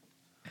elephant?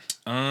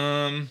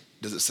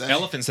 Does it say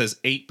elephant says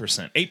 8%?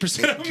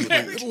 8% of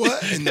Americans.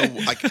 What?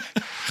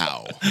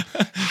 How?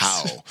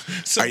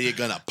 So, are you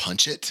gonna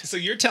punch it? So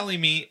you're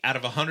telling me out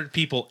of 100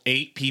 people,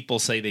 8 people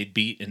say they'd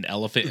beat an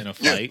elephant in a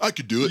fight? Yeah, I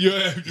could do it.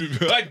 Yeah,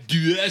 I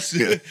do this,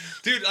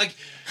 dude. Like,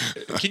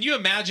 can you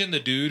imagine the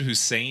dude who's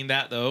saying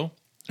that though?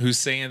 Who's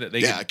saying that they?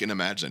 Yeah, I can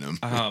imagine him.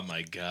 Oh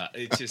my god,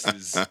 it just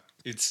is.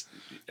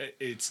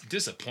 It's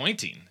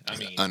disappointing. I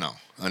mean, I know.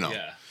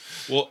 Yeah.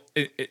 Well,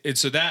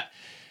 so that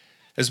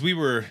as we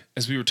were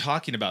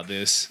talking about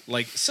this,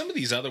 like some of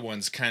these other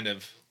ones kind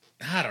of,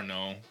 I don't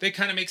know, they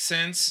kind of make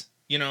sense.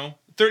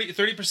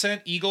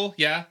 30% eagle.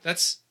 Yeah,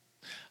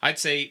 I'd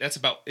say that's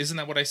about. Isn't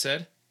that what I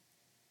said?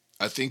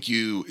 I think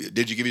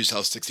did you give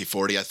yourself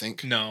 60-40, I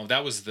think? No,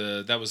 that was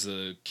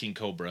the king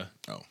cobra.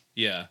 Oh.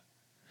 Yeah.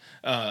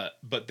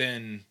 But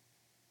then,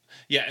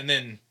 yeah, and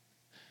then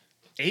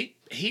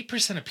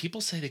 8% of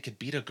people say they could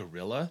beat a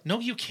gorilla. No,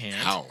 you can't.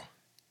 How?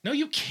 No,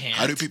 you can't.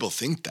 How do people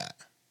think that?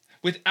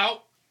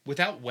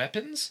 Without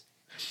weapons?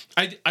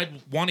 I'd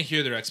want to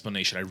hear their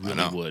explanation. I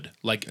really would.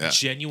 Like,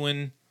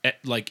 genuine,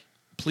 like,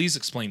 please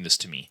explain this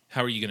to me.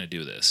 How are you going to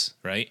do this,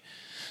 right?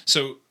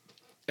 So,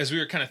 as we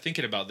were kind of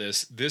thinking about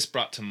this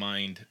brought to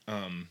mind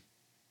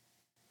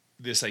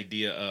this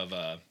idea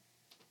of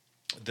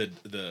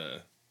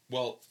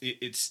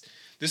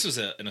this was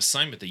an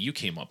assignment that you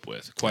came up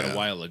with quite a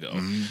while ago.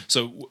 Mm-hmm.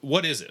 So,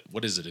 what is it?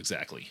 What is it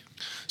exactly?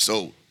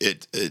 So,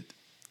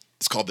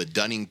 it's called the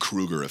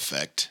Dunning-Kruger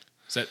effect.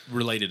 Is that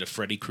related to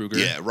Freddy Krueger?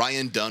 Yeah,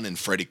 Ryan Dunn and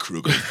Freddy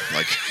Krueger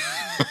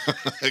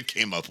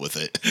came up with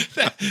it.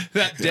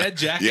 That dead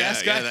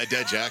jackass guy? Yeah, that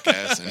dead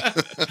jackass.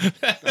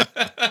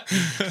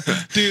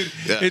 Dude,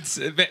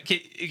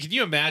 can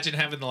you imagine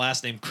having the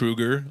last name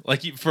Krueger?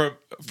 Like, for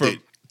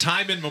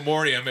time in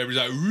memoriam, everybody's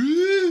like,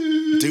 woo!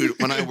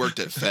 Dude, when I worked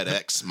at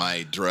FedEx,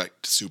 my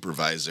direct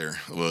supervisor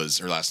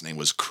her last name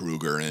was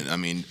Kruger, and I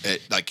mean,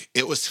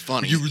 it was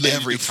funny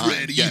every time.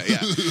 Freddy. Yeah,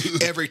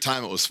 every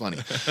time it was funny.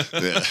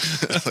 Yeah.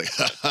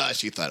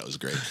 She thought it was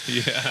great.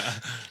 Yeah,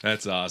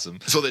 that's awesome.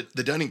 So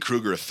the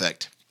Dunning-Kruger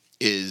effect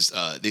is,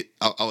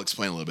 I'll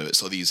explain a little bit.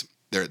 So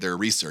they're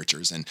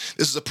researchers, and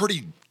this is a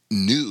pretty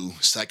new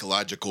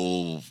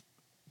psychological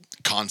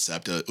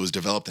concept. It was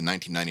developed in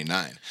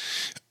 1999.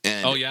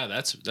 And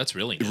that's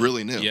really new.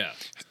 Really new. Yeah.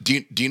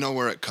 Do you know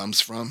where it comes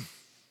from?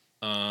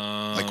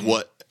 Like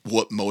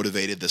what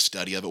motivated the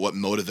study of it? What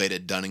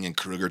motivated Dunning and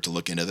Kruger to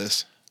look into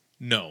this?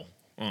 No.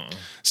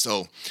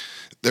 So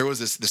there was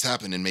this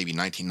happened in maybe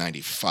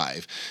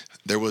 1995.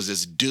 There was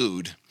this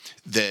dude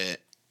that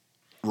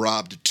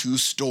robbed 2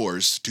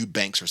 stores, 2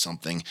 banks or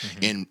something,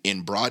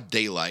 in broad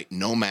daylight,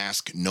 no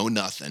mask, no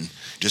nothing,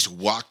 just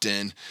walked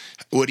in,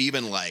 would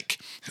even like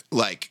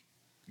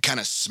kind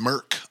of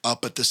smirk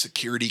up at the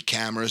security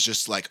cameras,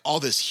 just like all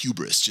this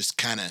hubris, just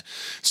kind of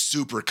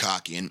super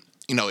cocky. And,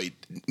 he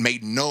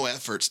made no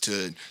efforts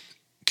to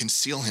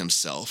conceal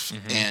himself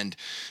and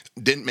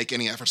didn't make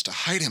any efforts to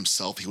hide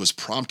himself. He was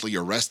promptly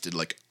arrested,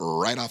 like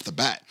right off the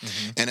bat.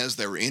 And as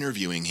they were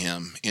interviewing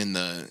him in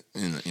the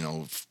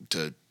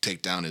to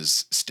take down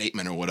his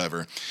statement or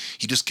whatever,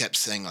 he just kept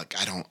saying like,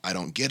 I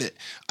don't get it.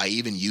 I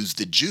even used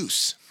the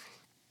juice.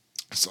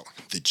 So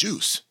the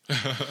juice.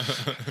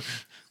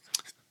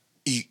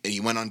 He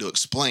went on to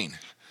explain,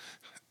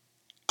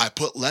 I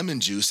put lemon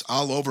juice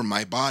all over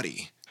my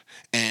body,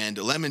 and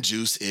lemon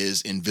juice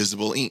is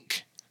invisible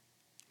ink.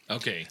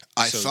 Okay.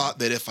 I thought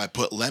that if I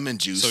put lemon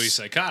juice... So he's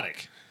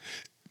psychotic.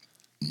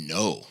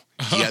 No.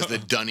 He has the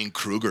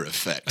Dunning-Kruger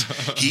effect.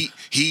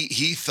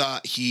 He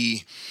thought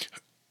he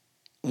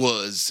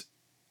was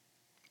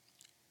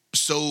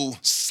so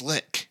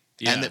slick.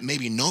 Yeah. And that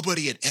maybe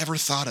nobody had ever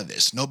thought of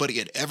this. Nobody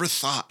had ever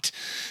thought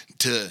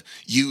to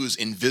use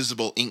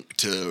invisible ink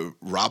to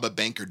rob a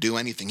bank or do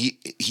anything.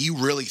 He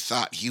really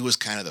thought he was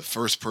kind of the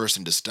first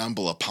person to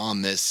stumble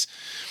upon this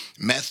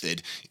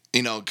method.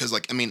 You know, because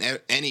like, I mean,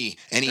 any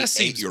that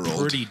 8-year-old. Seems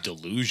pretty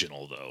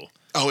delusional, though.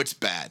 Oh, it's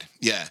bad.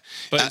 Yeah.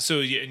 But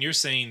and you're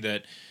saying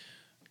that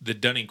the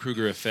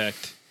Dunning-Kruger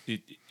effect,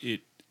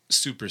 it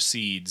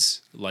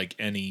supersedes like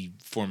any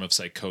form of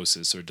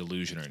psychosis or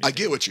delusion or anything. I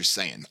get what you're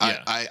saying.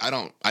 Yeah. I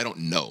don't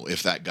know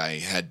if that guy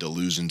had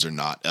delusions or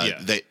not.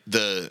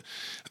 The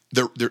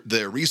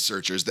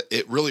researchers,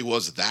 it really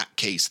was that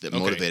case that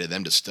motivated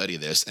them to study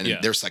this, and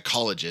they're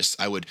psychologists.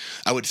 I would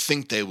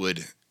think they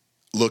would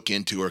look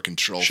into or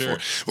control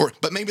for,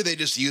 but maybe they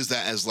just use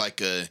that as like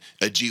a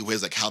gee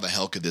whiz, like how the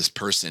hell could this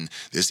person,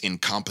 this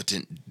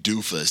incompetent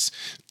doofus,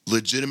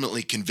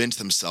 legitimately convince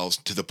themselves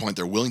to the point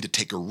they're willing to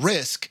take a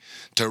risk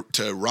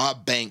to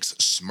rob banks,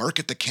 smirk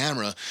at the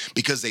camera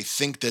because they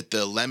think that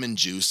the lemon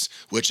juice,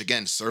 which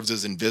again serves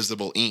as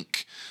invisible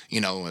ink, you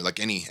know, like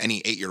any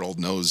 8-year-old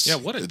knows. Yeah,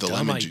 what a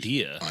dumb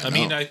idea. I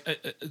mean, I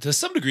to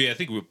some degree, I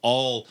think we've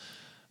all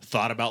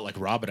thought about like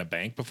robbing a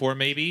bank before,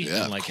 maybe,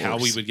 and like how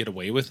we would get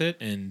away with it.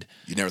 And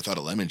you never thought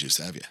of lemon juice,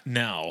 have you?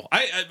 No,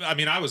 I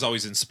mean, I was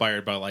always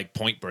inspired by like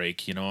Point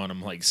Break, you know, and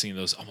I'm like seeing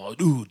those. I'm like,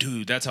 ooh,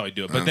 dude, that's how I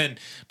do it.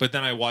 But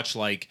then I watch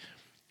like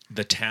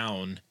The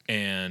Town,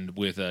 and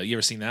with you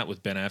ever seen that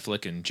with Ben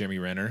Affleck and Jeremy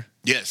Renner?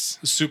 Yes,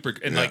 super,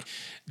 and like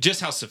just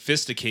how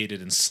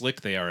sophisticated and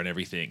slick they are and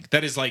everything.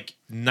 That is like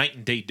night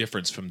and day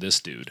difference from this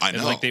dude. I know.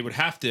 And like they would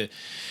have to,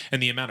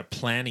 and the amount of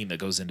planning that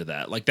goes into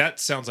that. Like that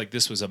sounds like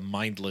this was a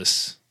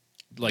mindless.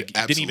 Like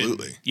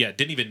absolutely.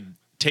 didn't even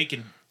take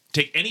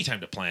any time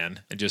to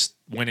plan and just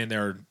went in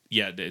there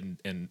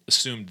and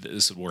assumed that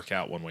this would work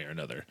out one way or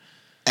another.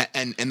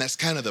 And that's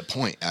kind of the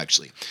point,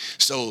 actually.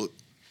 So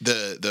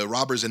the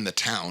robbers in The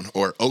Town,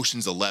 or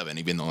Ocean's 11,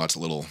 even though that's a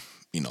little,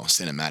 you know,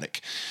 cinematic,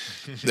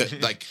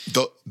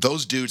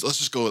 those dudes. Let's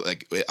just go with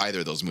like either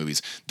of those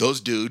movies. Those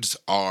dudes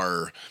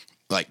are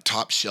like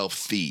top shelf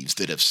thieves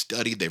that have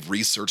studied, they've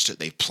researched it,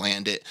 they've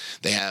planned it.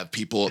 They have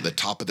people at the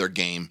top of their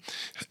game.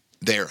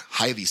 They're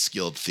highly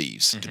skilled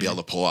thieves to be able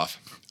to pull off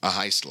a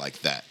heist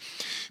like that.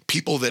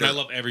 People that I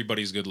love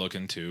everybody's good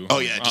looking too. Oh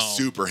yeah, just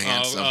super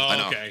handsome. I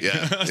know. Okay.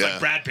 Yeah, it's like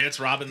Brad Pitt's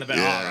robbing the bank.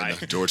 Yeah, all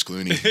right. George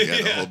Clooney.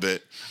 Yeah, the whole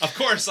bit. Of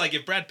course, like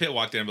if Brad Pitt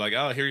walked in, I'd be like,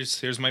 oh,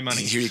 here's my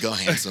money. Here you go,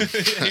 handsome.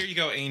 Here you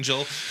go,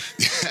 Angel.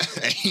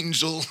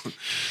 Angel.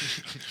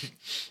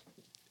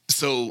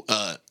 So,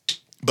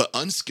 but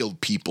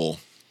unskilled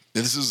people,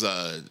 and this is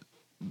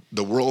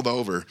the world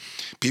over,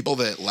 people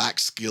that lack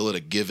skill at a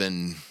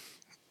given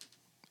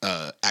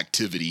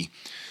activity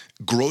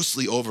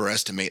grossly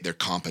overestimate their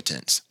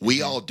competence.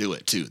 We all do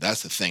it too.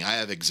 That's the thing. I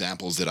have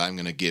examples that I'm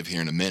going to give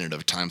here in a minute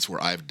of times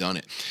where I've done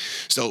it.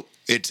 So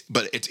it's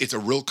a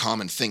real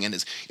common thing, and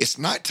it's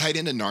not tied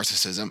into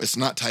narcissism. It's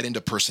not tied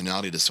into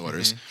personality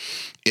disorders.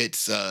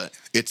 It's a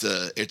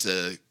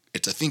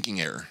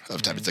thinking error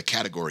of type. It's a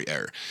category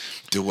error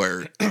to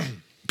where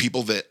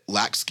people that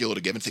lack skill at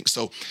a given thing.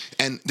 So,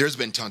 and there's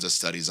been tons of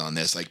studies on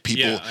this. Like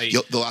people,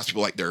 they'll ask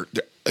people like they're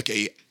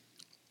okay.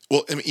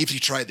 Well, I mean, if you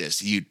try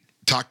this, you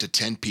talk to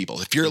 10 people.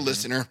 If you're a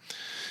listener,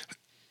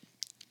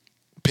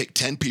 pick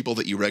 10 people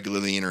that you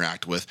regularly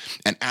interact with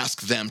and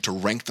ask them to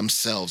rank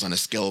themselves on a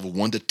scale of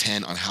 1 to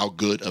 10 on how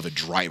good of a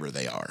driver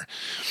they are.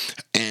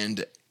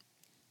 And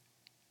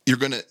you're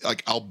going to,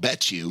 like, I'll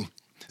bet you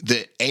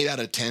that 8 out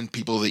of 10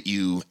 people that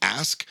you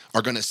ask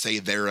are going to say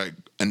they're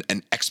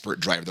an expert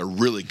driver. They're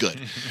really good.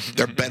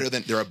 They're better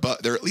than, they're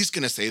at least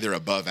going to say they're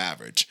above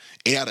average.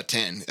 8 out of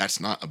 10, that's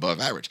not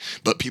above average.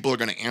 But people are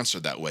going to answer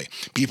that way.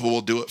 People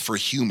will do it for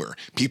humor.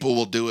 People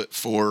will do it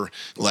for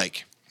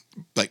like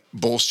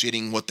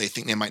bullshitting what they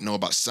think they might know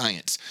about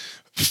science,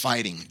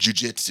 fighting,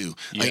 jujitsu,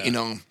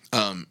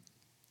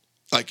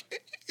 like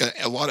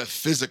a lot of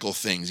physical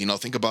things. You know,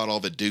 think about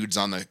all the dudes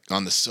on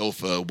the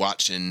sofa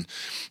watching,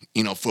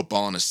 you know,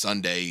 football on a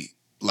Sunday,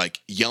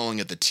 like yelling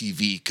at the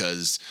TV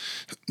because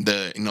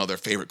their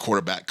favorite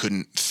quarterback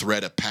couldn't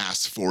thread a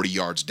pass 40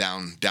 yards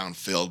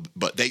downfield,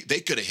 but they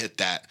could have hit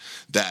that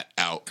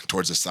out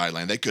towards the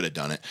sideline. They could have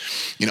done it.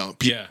 You know,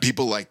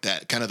 people like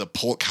that, kind of the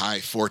Polk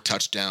High 4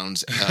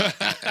 touchdowns,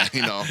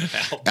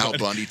 Al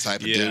Bundy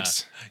type of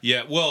dudes.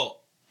 Yeah, well,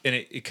 and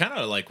it kind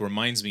of like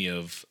reminds me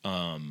of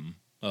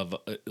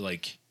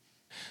like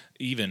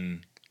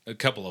even a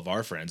couple of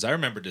our friends. I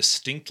remember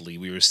distinctly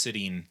we were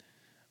sitting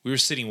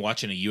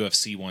watching a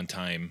UFC one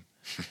time,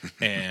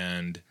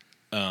 and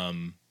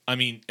I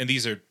mean, and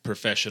these are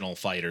professional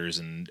fighters,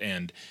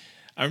 and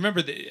I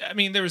remember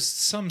there was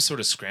some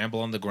sort of scramble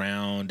on the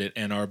ground,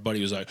 and our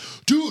buddy was like,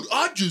 "Dude,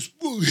 I just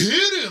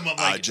hit him." I'm like,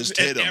 I just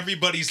hit him.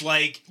 Everybody's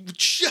like,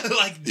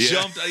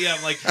 jumped. Yeah,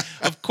 I'm like,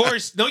 of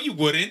course, no, you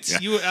wouldn't.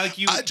 Yeah.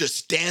 I just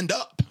stand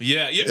up.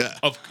 Yeah.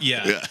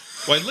 Yeah.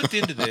 Well, I looked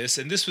into this,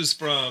 and this was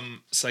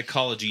from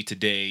Psychology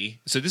Today.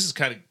 So this is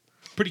kind of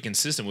pretty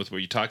consistent with what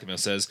you're talking about.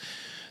 It says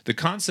the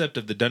concept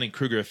of the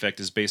Dunning-Kruger effect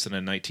is based on a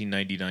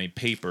 1999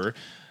 paper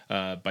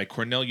by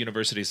Cornell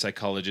University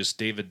psychologists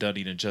David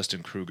Dunning and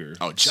Justin Kruger.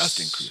 Oh,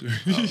 Justin Kruger.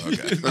 Oh,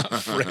 okay.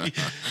 Not Freddy.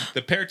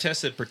 The pair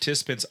tested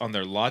participants on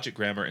their logic,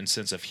 grammar, and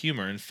sense of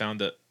humor and found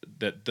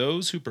that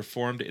those who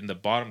performed in the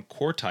bottom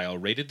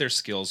quartile rated their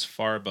skills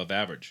far above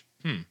average.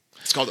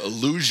 It's called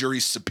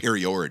illusory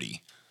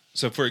superiority.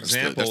 So, for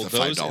example, that's the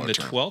those $5 in the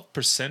term. 12th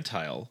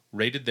percentile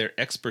rated their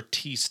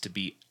expertise to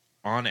be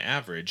on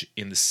average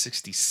in the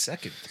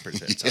 62nd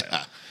percentile.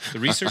 Yeah. The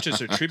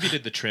researchers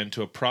attributed the trend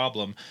to a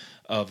problem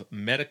of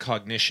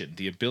metacognition,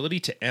 the ability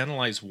to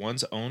analyze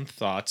one's own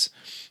thoughts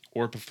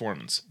or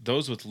performance.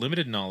 Those with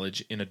limited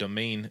knowledge in a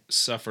domain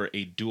suffer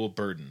a dual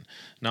burden.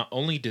 Not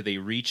only do they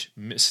reach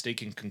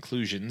mistaken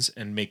conclusions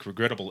and make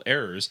regrettable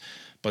errors,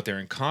 but their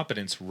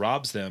incompetence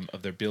robs them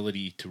of their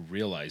ability to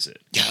realize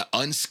it. Yeah,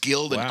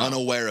 unskilled and Wow.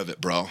 unaware of it,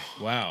 bro.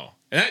 Wow.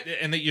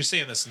 And that you're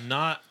saying that's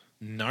not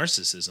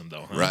narcissism,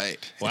 though, huh? Right.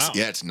 Wow.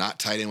 It's not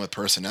tied in with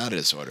personality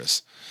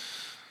disorders.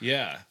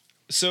 Yeah.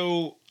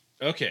 So,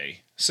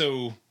 okay.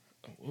 So,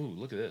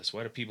 look at this.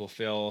 Why do people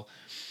fail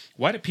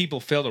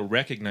to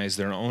recognize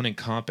their own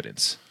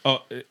incompetence?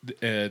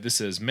 This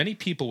says many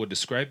people would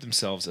describe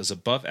themselves as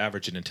above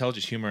average in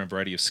intelligence, humor, and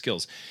variety of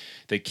skills.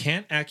 They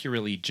can't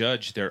accurately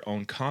judge their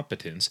own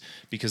competence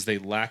because they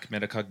lack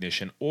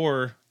metacognition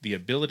or the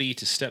ability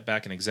to step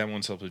back and examine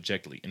oneself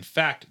objectively. In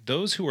fact,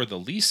 those who are the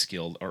least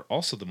skilled are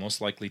also the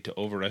most likely to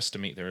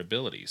overestimate their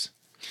abilities.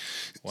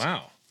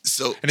 Wow.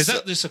 And is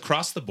that just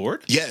across the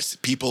board? Yes,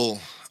 people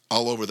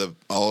all over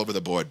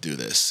the board do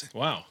this.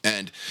 Wow.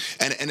 And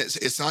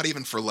it's not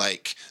even for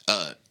like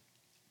I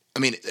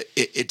mean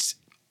it's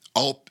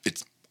all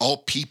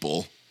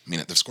people. I mean,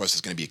 of course,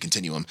 it's going to be a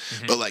continuum,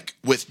 but like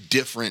with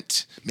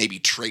different maybe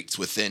traits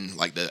within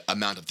like the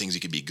amount of things you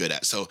could be good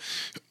at. So,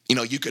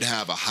 you could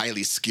have a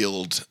highly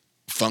skilled,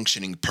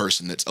 functioning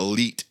person that's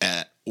elite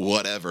at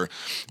whatever,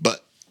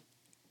 but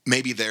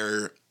maybe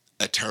they're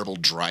a terrible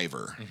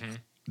driver.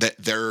 That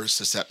they're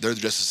just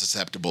as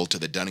susceptible to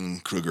the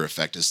Dunning-Kruger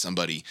effect as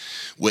somebody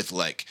with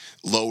like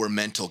lower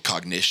mental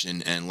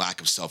cognition and lack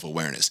of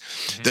self-awareness.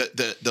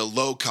 The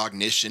low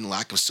cognition,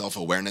 lack of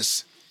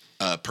self-awareness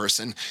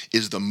person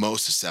is the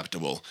most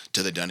susceptible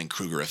to the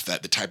Dunning-Kruger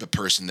effect. The type of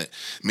person that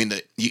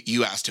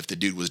you asked if the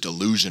dude was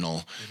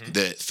delusional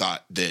that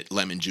thought that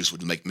lemon juice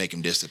would make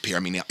him disappear. I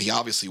mean, he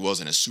obviously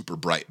wasn't a super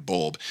bright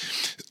bulb.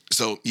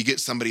 So you get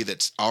somebody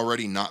that's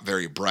already not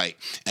very bright,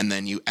 and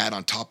then you add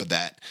on top of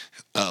that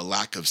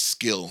lack of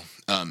skill.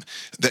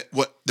 The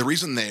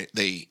reason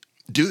they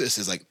do this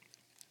is like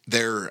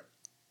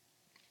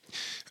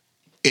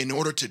in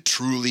order to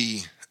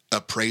truly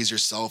appraise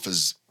yourself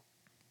as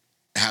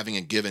having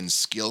a given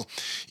skill,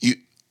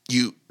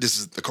 this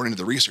is according to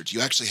the research, you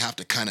actually have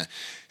to kind of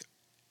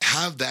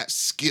have that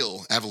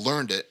skill, have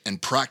learned it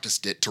and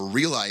practiced it to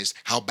realize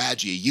how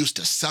bad you used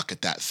to suck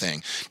at that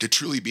thing, to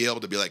truly be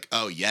able to be like,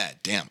 oh yeah,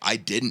 damn, I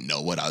didn't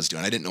know what I was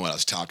doing. I didn't know what I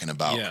was talking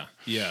about.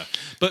 Yeah.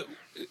 But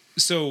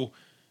so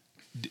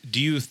do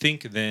you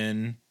think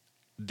then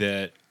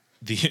that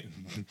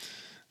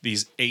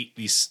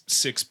these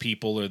six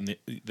people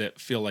that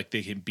feel like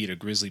they can beat a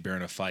grizzly bear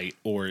in a fight,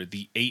 or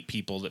the 8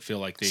 people that feel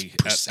like they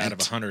out of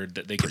 100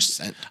 that they can?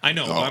 I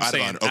know. I'm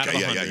saying out of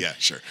 100, yeah,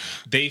 sure.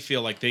 They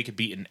feel like they could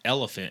beat an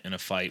elephant in a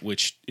fight,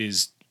 which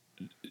is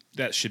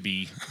that should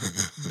be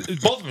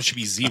both of them should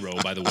be 0,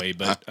 by the way.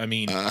 But I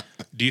mean,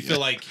 do you feel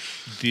like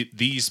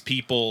these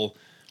people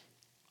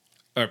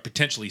are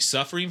potentially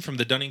suffering from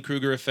the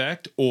Dunning-Kruger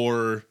effect,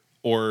 or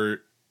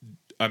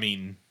I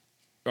mean,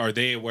 are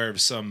they aware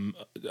of some,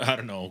 I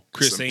don't know,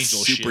 Chris some Angel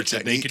super shit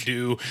that they could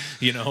do,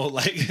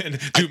 and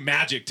do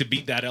magic to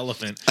beat that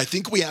elephant? I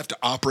think we have to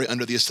operate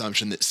under the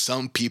assumption that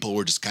some people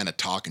were just kind of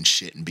talking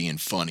shit and being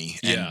funny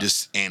and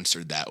just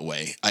answered that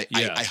way.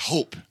 I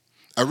hope.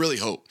 I really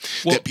hope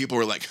that people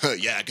were like,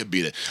 yeah, I could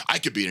beat it. I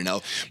could beat an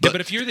elephant.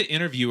 But if you're the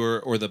interviewer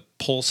or the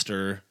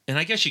pollster, and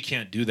I guess you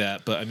can't do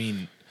that, but I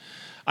mean,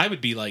 I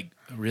would be like,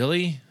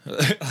 really?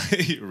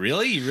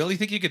 Really? You really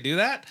think you could do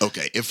that?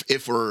 Okay,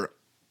 if we're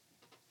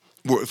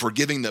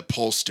giving the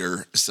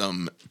pollster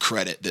some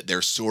credit that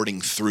they're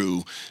sorting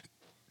through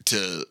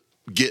to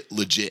get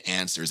legit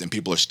answers, and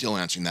people are still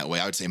answering that way,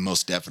 I would say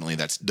most definitely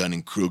that's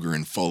Dunning-Kruger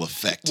in full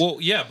effect. Well,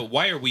 yeah, but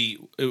why are we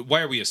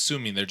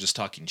assuming they're just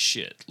talking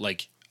shit?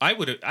 Like,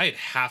 I'd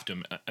have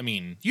to. I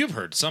mean, you've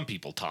heard some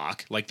people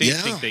talk like they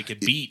think they could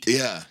beat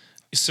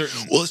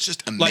certain. Well, it's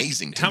just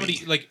amazing. Like, to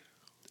me.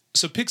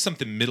 So pick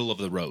something middle of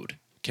the road,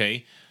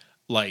 okay?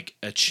 Like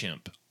a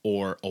chimp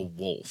or a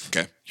wolf.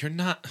 Okay. You're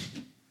not.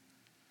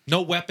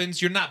 No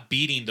weapons. You're not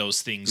beating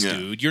those things,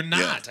 dude. You're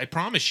not. I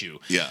promise you.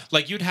 Yeah.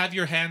 Like you'd have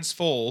your hands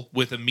full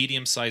with a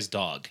medium-sized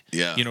dog.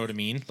 Yeah. You know what I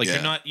mean? Like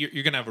you're not.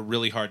 You're gonna have a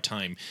really hard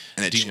time.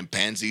 And a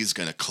chimpanzee is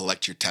gonna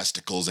collect your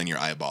testicles and your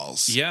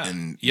eyeballs. Yeah.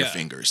 And your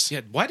fingers.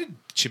 Yeah. Why did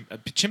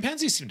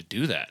chimpanzees seem to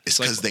do that? It's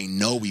because they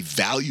know we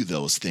value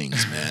those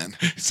things, man.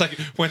 It's like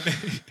when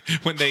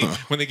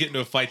they get into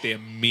a fight, they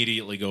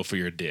immediately go for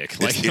your dick.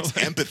 Like it's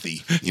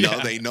empathy. You know,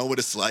 they know what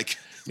it's like.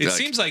 It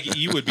seems like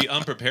you would be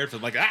unprepared for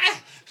like,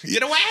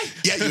 get away.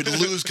 Yeah, you would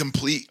lose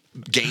complete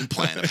game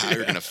plan of how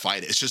you're going to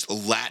fight it. It's just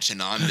latching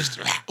on just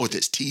with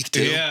its teeth,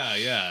 too.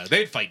 Yeah.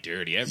 They'd fight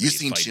dirty. You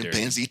seen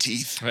chimpanzee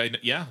teeth?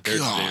 Yeah,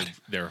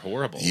 they're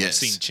horrible. Yes.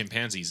 I've seen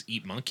chimpanzees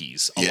eat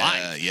monkeys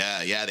alive.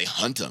 Yeah, they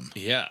hunt them.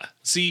 Yeah.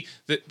 See,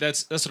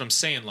 that's what I'm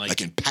saying.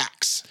 Like in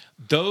packs.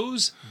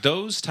 Those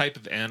type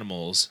of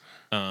animals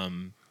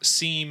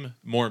seem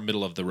more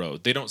middle of the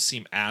road. They don't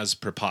seem as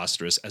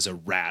preposterous as a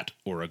rat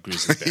or a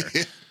grizzly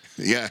bear.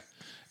 Yeah.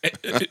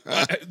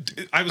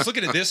 I was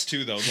looking at this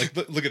too, though. Like,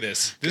 look at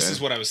this. This is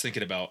what I was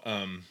thinking about.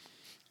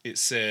 It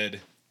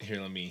said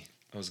here.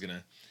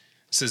 It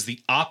says the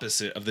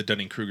opposite of the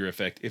Dunning-Kruger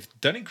effect. If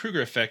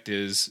Dunning-Kruger effect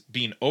is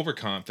being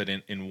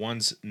overconfident in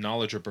one's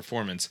knowledge or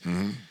performance,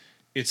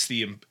 it's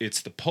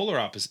the polar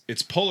opposite.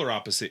 Its polar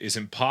opposite is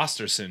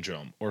imposter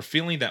syndrome, or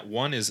feeling that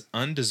one is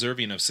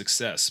undeserving of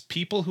success.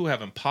 People who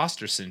have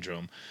imposter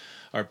syndrome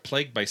are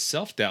plagued by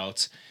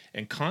self-doubts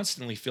and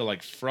constantly feel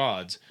like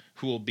frauds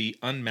who will be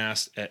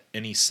unmasked at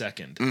any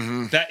second.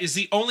 That is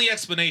the only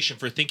explanation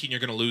for thinking you're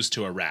going to lose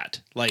to a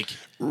rat. Like,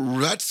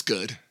 that's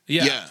good.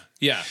 Yeah.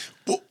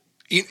 Well,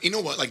 you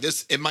know what? Like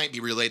this, it might be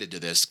related to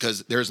this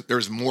because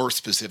there's more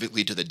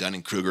specifically to the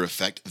Dunning-Kruger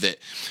effect that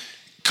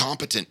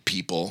competent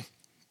people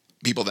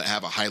that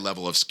have a high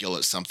level of skill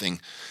at something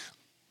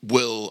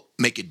will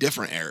make a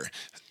different error.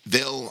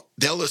 They'll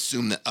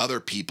assume that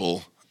other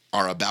people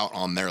are about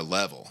on their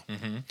level.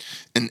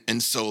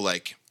 And so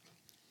like,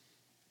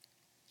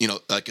 you know,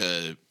 like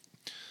a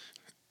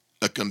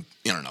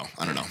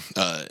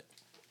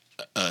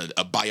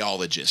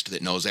biologist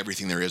that knows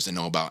everything there is to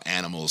know about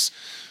animals.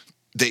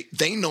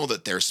 They know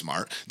that they're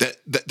smart, that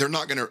they're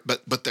not going to,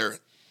 but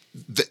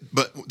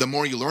the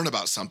more you learn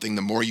about something,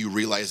 the more you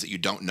realize that you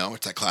don't know.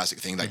 It's that classic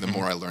thing. Like the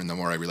more I learn, the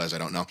more I realize I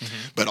don't know.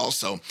 But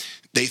also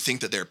they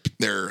think that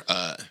they're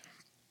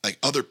like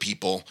other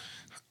people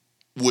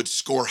would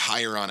score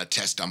higher on a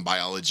test on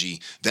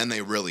biology than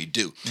they really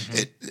do.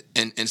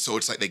 And so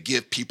it's like they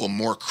give people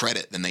more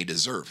credit than they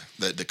deserve,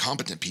 the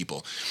competent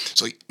people.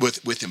 So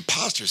with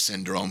imposter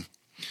syndrome,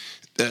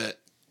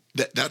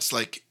 that's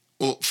like,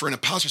 well, for an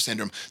imposter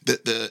syndrome,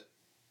 the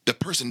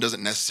person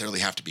doesn't necessarily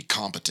have to be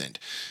competent.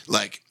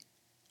 Like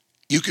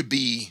you could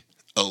be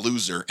a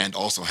loser and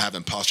also have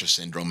imposter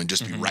syndrome and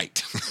just be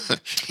right.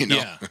 You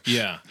know?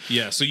 Yeah.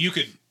 So you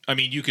could,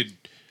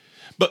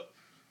 but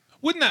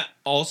wouldn't that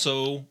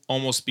also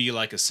almost be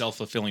like a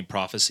self-fulfilling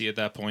prophecy at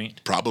that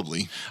point?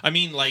 Probably. I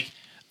mean, like,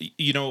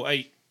 you know,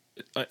 I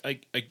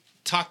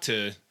talk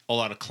to a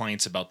lot of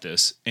clients about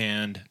this,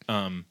 and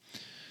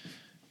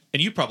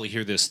you probably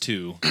hear this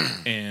too.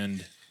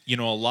 And, you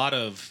know,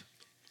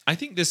 I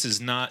think this is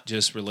not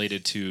just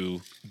related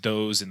to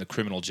those in the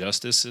criminal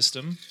justice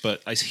system,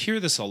 but I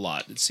hear this a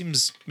lot. It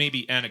seems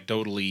maybe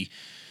anecdotally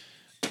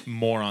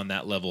more on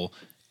that level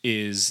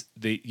is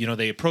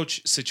they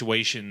approach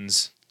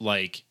situations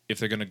like if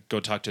they're going to go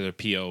talk to their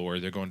PO or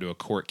they're going to a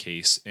court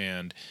case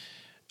and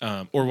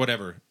or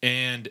whatever,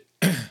 and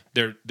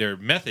their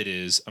method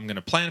is I'm going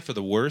to plan for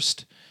the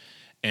worst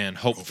and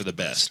hope for the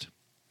best.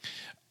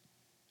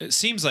 It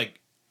seems like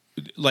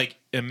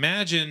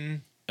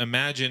imagine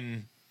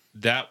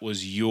that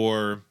was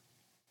your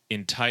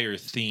entire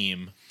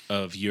theme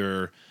of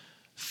your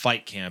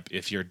fight camp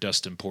if you're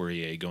Dustin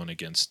Poirier going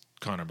against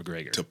Conor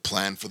McGregor. To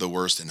plan for the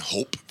worst and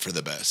hope for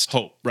the best.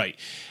 Hope, right.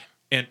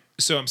 And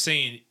so I'm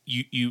saying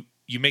you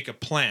make a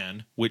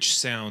plan which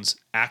sounds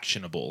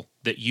actionable,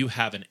 that you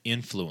have an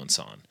influence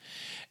on,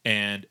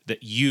 and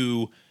that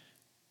you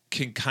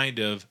can kind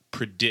of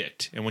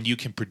predict. And when you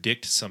can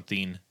predict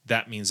something,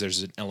 that means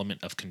there's an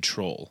element of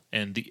control.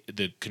 And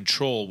the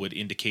control would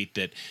indicate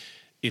that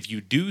if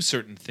you do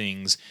certain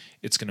things,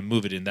 it's going to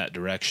move it in that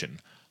direction.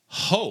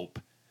 Hope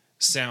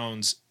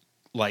sounds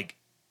like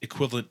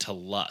equivalent to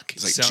luck.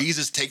 It's like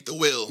Jesus, take the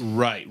wheel.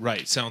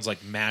 Right. Sounds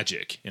like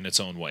magic in its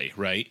own way,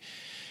 right?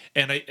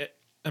 And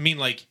I mean,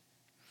 like,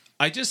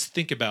 I just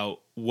think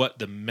about what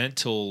the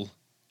mental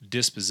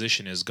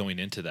disposition is going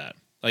into that.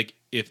 Like,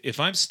 if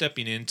I'm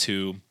stepping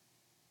into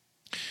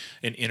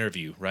an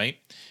interview, right?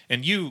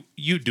 And you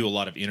do a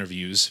lot of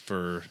interviews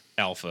for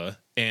Alpha,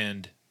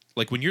 and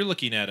like when you're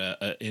looking at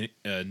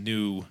a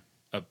new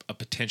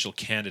potential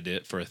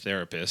candidate for a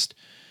therapist,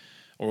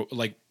 or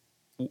like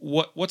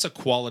what's a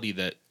quality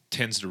that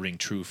tends to ring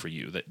true for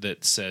you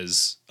that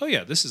says, oh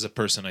yeah, this is a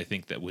person I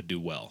think that would do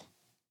well?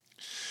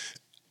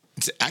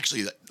 It's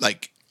actually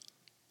like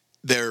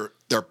if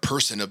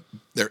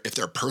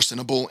they're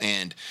personable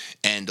and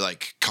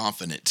like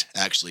confident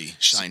actually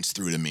shines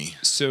through to me.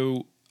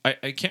 So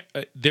I can't.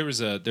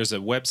 There's a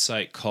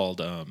website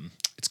called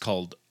it's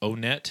called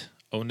ONET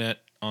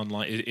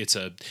online.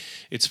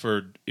 It's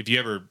for if you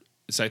ever.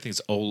 I think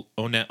it's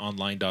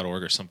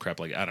onetonline.org or some crap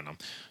like that. I don't know.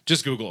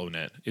 Just Google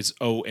ONET. It's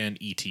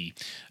ONET.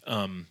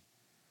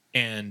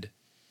 And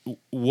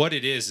what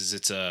it is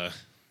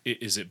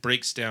it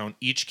breaks down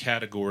each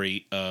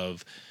category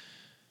of.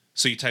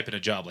 So you type in a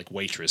job like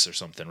waitress or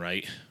something,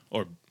 right?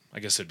 Or I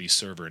guess it'd be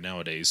server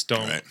nowadays.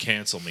 Don't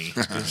cancel me.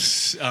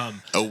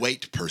 A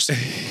wait person.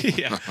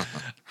 Yeah.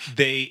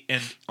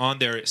 And on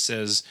there it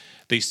says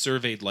they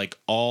surveyed like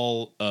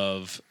all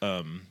of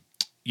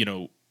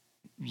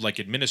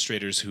like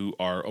administrators who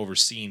are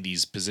overseeing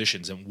these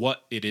positions and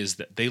what it is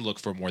that they look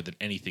for more than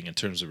anything in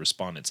terms of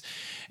respondents.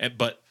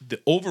 But the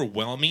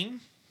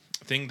overwhelming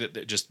thing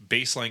that just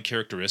baseline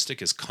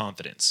characteristic is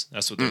confidence.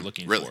 That's what they're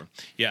looking for.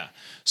 Yeah.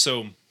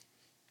 So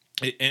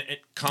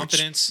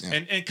confidence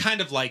and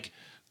kind of like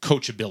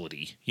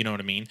coachability. You know what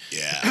I mean?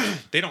 Yeah.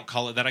 They don't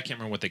call it that. I can't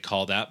remember what they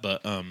call that,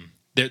 but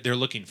they're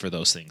looking for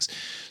those things.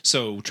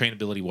 So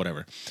trainability,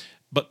 whatever.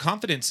 But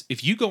confidence,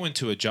 if you go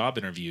into a job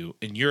interview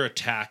and your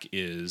attack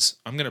is,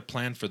 I'm going to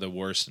plan for the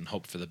worst and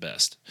hope for the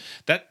best,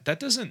 that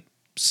doesn't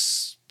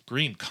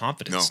scream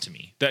confidence to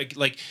me. That,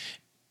 like,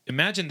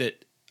 imagine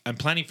that I'm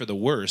planning for the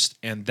worst,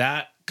 and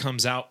that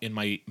comes out in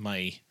my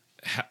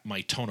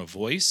tone of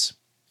voice,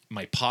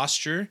 my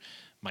posture,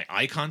 my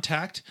eye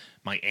contact,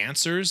 my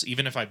answers,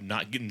 even if I'm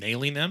not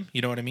nailing them.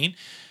 You know what I mean?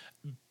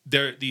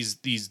 There,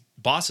 these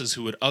bosses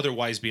who would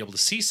otherwise be able to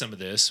see some of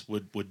this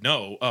would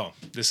know, oh,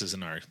 this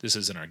isn't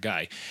our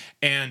guy,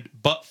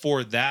 but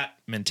for that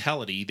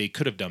mentality, they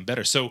could have done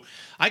better. So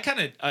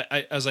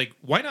I was like,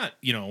 why not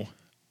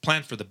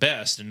plan for the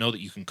best and know that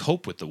you can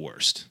cope with the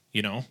worst.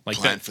 Like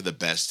plan for the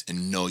best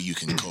and know you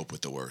can cope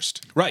with the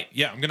worst. Right?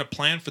 Yeah, I'm going to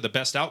plan for the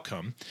best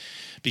outcome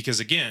because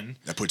again,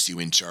 that puts you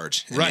in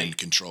charge and in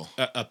control.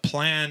 A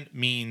plan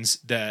means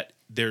that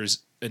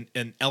there's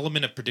an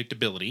element of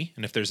predictability.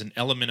 And if there's an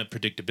element of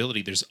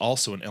predictability, there's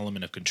also an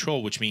element of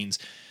control, which means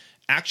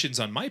actions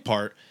on my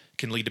part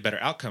can lead to better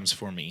outcomes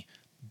for me.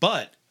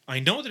 But I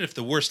know that if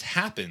the worst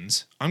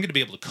happens, I'm going to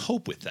be able to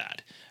cope with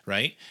that,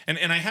 right? And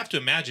I have to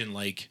imagine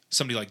like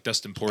somebody like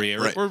Dustin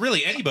Poirier or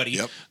really anybody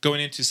going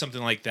into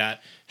something like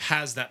that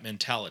has that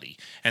mentality.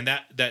 And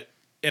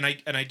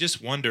I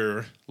just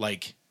wonder,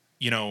 like,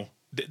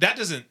 that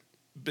doesn't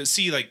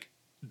see like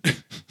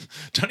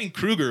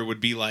Dunning-Kruger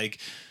would be like,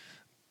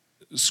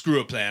 screw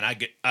a plan.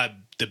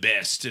 I'm the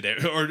best today,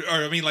 or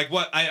I mean, like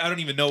what? I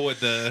don't even know what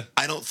the.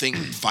 I don't think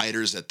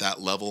fighters at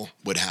that level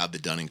would have the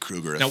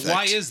Dunning-Kruger effect. Now,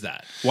 why is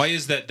that? Why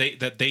is that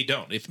they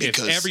don't? If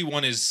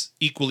everyone is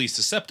equally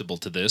susceptible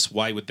to this,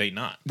 why would they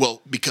not?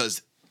 Well,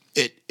 because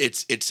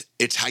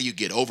it's how you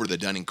get over the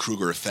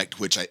Dunning-Kruger effect,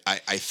 which I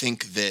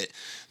think that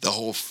the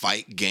whole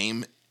fight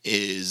game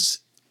is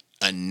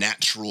a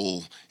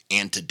natural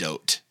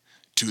antidote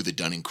to the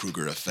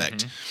Dunning-Kruger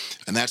effect.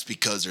 And that's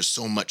because there's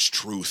so much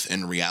truth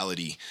and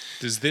reality.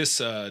 Does this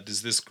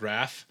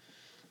graph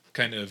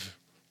kind of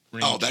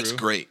ring true? That's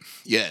great.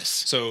 Yes.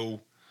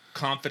 So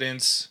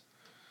confidence,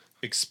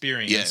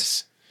 experience.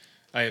 Yes.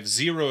 I have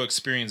 0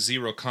 experience,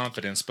 0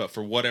 confidence, but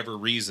for whatever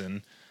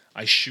reason,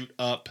 I shoot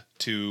up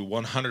to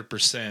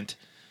 100%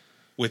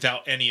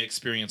 without any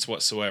experience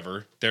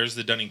whatsoever. There's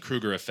the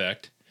Dunning-Kruger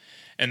effect.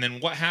 And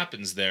then what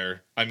happens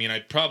there? I mean, I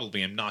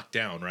probably am knocked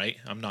down, right?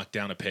 I'm knocked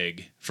down a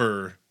peg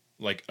for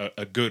like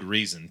a good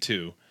reason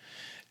too.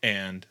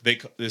 And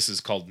this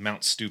is called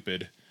Mount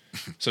Stupid.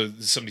 So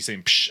somebody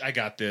saying, Psh, I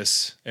got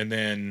this. And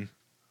then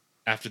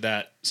after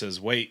that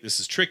says, wait, this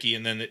is tricky.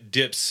 And then it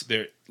dips.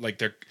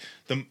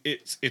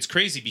 It's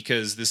crazy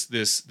because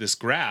this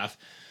graph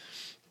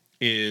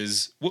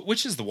is,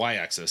 which is the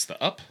y-axis? The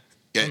up?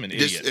 Yeah, I'm an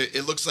idiot.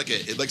 It looks like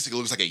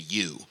a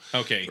U.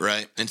 Okay.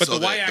 Right? And but so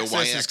the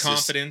y-axis is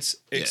confidence,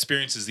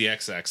 experience is the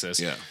x-axis.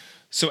 Yeah.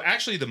 So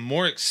actually, the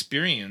more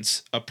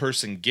experience a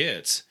person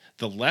gets,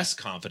 the less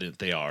confident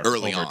they are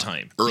over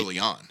time. Early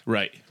on.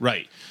 Right.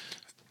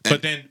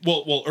 But then,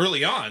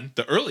 early on,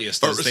 the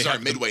earliest is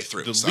midway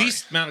through. The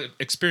least amount of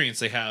experience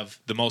they have,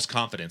 the most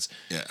confidence.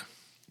 Yeah.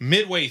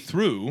 Midway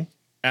through,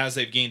 as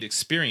they've gained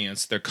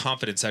experience, their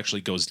confidence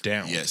actually goes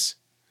down. Yes.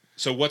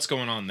 So what's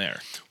going on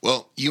there?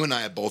 Well, you and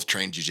I have both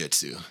trained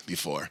jiu-jitsu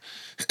before.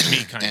 Me,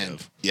 kind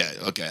of. Yeah,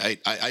 okay.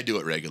 I do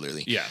it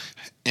regularly. Yeah.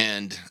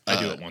 And I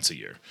do it once a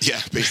year.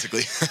 Yeah,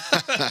 basically.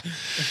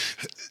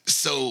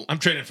 So I'm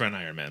training for an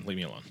Ironman. Leave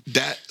me alone.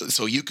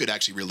 So you could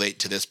actually relate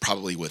to this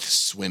probably with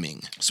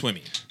swimming.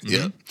 Swimming.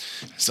 Yeah.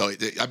 So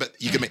I bet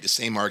you could make the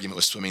same argument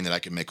with swimming that I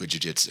could make with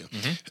jiu-jitsu.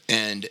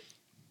 And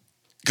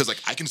because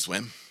like I can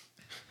swim.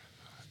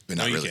 But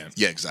not really. You can't.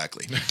 Yeah,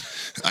 exactly.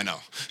 I know.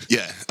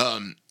 Yeah.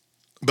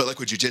 But like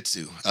with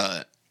jiu-jitsu,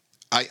 I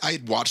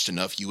had watched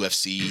enough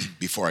UFC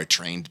before I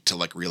trained to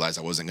like realize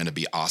I wasn't going to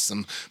be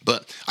awesome.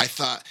 But I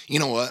thought, you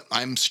know what?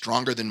 I'm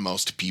stronger than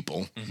most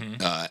people.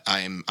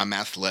 I'm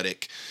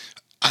athletic.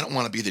 I don't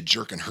want to be the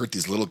jerk and hurt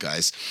these little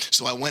guys.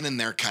 So I went in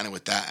there kind of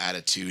with that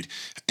attitude,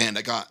 and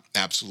I got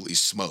absolutely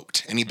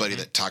smoked. Anybody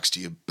that talks to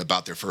you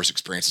about their first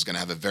experience is going to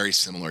have a very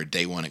similar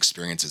day one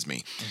experience as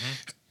me.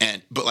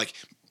 But like,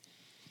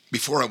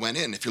 before I went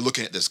in, if you're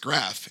looking at this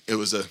graph, it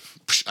was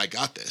I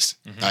got this.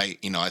 I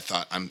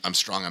thought I'm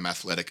strong, I'm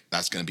athletic.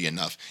 That's going to be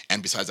enough.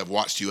 And besides, I've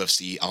watched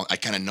UFC. I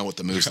kind of know what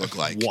the moves look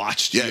like. Yeah,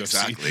 UFC.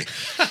 Exactly.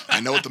 I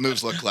know what the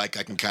moves look like.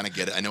 I can kind of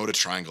get it. I know what a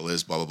triangle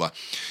is. Blah blah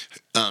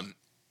blah.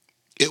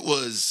 It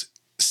was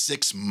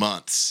 6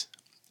 months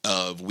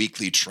of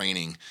weekly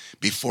training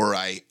before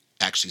I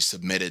actually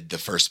submitted the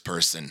first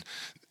person.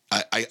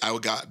 I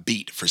got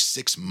beat for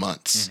 6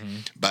 months,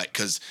 but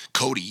because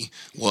Cody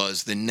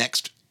was the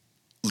next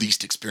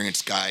least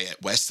experienced guy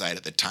at Westside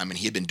at the time, and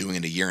he had been doing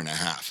it a year and a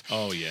half.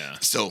 Oh, yeah.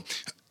 So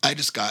I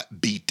just got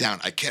beat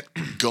down. I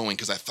kept going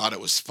because I thought it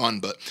was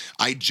fun, but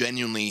I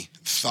genuinely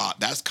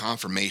thought that's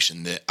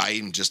confirmation that I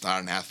am just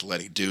not an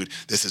athletic dude.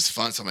 This is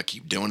fun, so I'm going to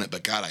keep doing it,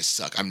 but God, I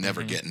suck. I'm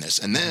never getting this.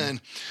 And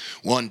then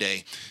one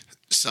day,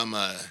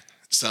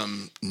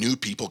 some new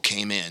people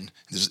came in.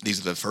 These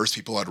are the first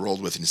people I'd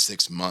rolled with in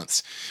 6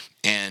 months.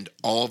 And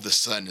all of a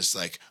sudden, it's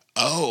like,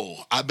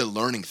 oh, I've been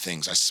learning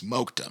things. I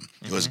smoked them.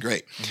 It was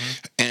great.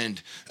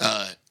 And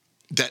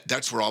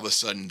that's where all of a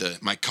sudden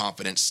my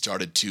confidence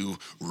started to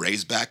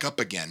raise back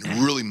up again.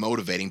 Really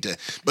motivating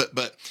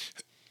but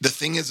the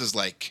thing is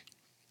like,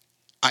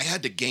 I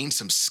had to gain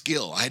some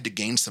skill. I had to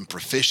gain some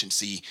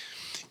proficiency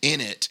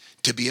in it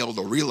to be able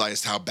to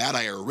realize how bad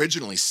I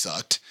originally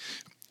sucked,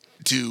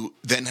 to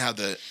then have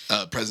the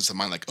presence of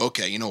mind like,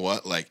 okay, you know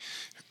what? Like,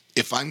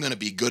 if I'm going to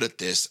be good at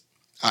this,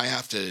 I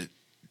have to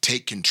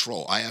take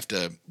control. I have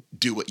to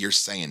do what you're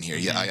saying here.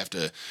 Yeah, I have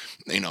to,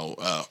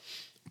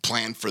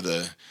 plan for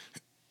the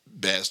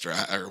best or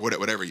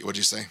whatever. What'd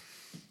you say?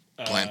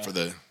 Plan for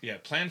the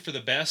plan for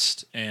the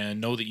best and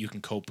know that you can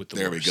cope with the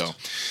worst. There we go.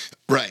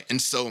 Right, and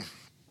so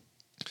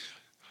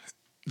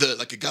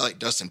a guy like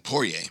Dustin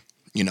Poirier,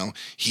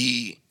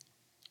 he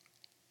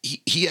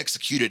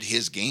executed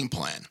his game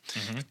plan,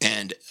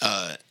 and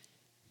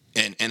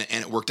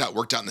it worked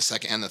out in the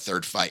second and the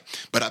third fight.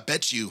 But I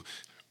bet you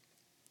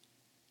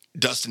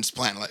Dustin's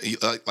plan,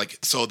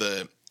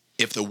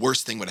 if the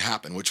worst thing would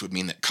happen, which would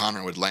mean that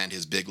Conor would land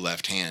his big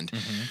left hand,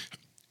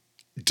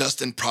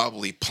 Dustin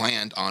probably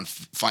planned on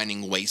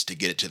finding ways to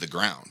get it to the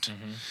ground,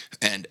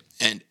 and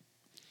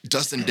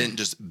Dustin didn't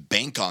just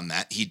bank on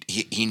that.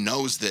 He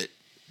knows that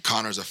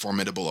Conor's a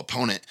formidable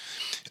opponent,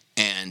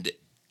 and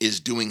is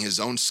doing his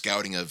own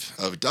scouting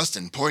of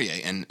Dustin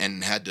Poirier,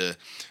 and had to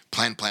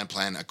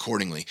plan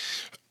accordingly,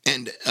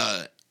 and.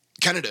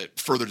 Kind of to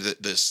further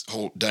this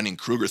whole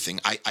Dunning-Kruger thing,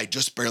 I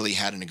just barely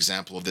had an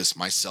example of this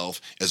myself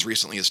as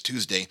recently as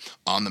Tuesday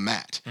on the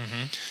mat.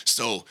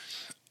 So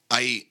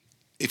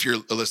if you're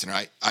a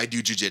listener, I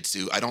do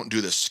jiu-jitsu. I don't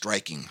do the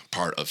striking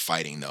part of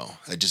fighting, though.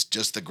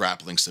 Just the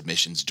grappling,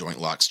 submissions,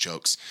 joint locks,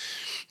 chokes.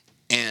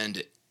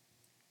 And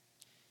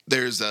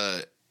there's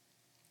kind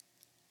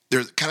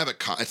of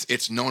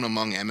it's known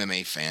among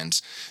MMA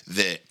fans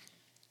that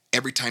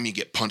every time you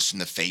get punched in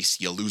the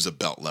face, you lose a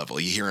belt level.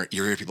 You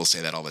hear people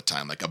say that all the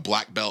time. Like a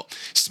black belt,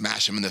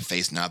 smash them in the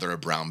face, now they're a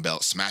brown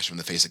belt. Smash them in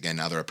the face again,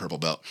 now they're a purple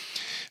belt.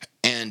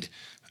 And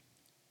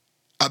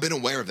I've been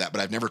aware of that, but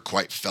I've never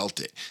quite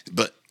felt it.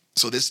 But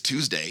so this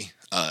Tuesday,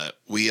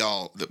 we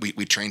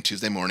trained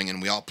Tuesday morning,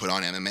 and we all put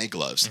on MMA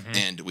gloves,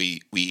 and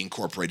we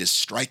incorporated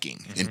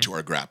striking into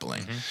our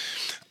grappling.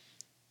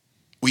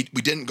 We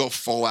didn't go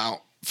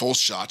full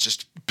shots,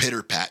 just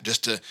pitter pat,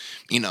 just to,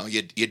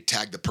 you'd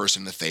tag the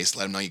person in the face,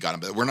 let them know you got them.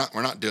 But we're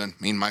not doing.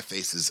 I mean, my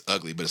face is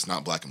ugly, but it's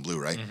not black and blue,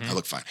 right? I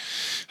look fine.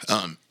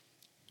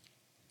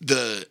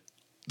 The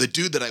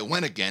dude that I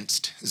went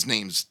against, his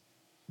name's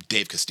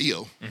Dave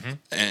Castillo,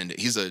 and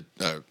he's a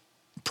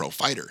pro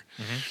fighter.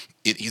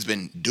 He's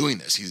been doing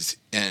this.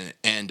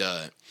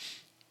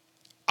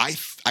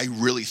 I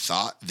really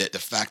thought that the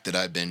fact that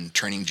I've been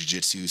training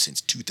jiu-jitsu since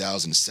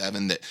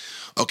 2007, that,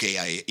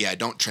 okay, I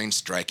don't train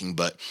striking,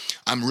 but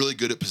I'm really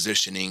good at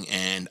positioning,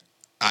 and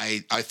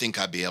I think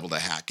I'd be able to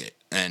hack it.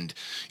 And,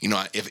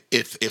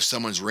 if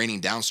someone's raining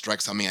down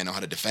strikes on me, I know how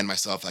to defend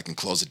myself. I can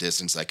close the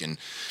distance. I can,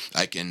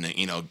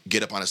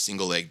 get up on a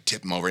single leg,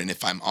 tip them over. And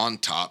if I'm on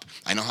top,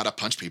 I know how to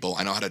punch people.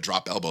 I know how to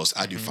drop elbows.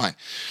 I do fine.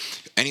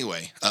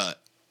 Anyway,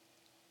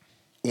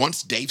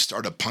 once Dave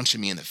started punching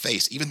me in the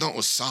face, even though it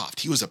was soft,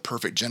 he was a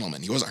perfect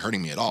gentleman. He wasn't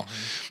hurting me at all.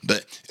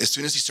 But as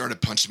soon as he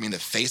started punching me in the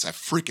face, I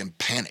freaking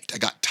panicked. I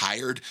got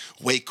tired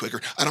way quicker.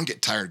 I don't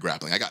get tired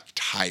grappling. I got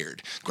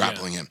tired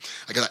grappling him.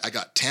 I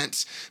got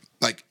tense.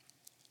 Like,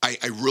 I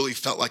really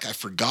felt like I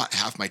forgot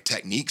half my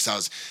techniques. I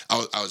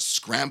was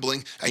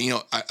scrambling.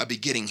 I'd be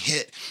getting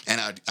hit, and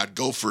I'd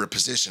go for a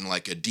position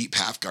like a deep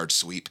half guard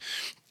sweep,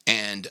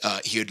 and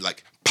he would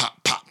like pop,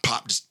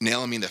 just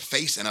nailing me in the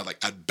face, and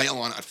I'd bail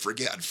on, I'd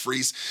forget, I'd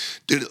freeze.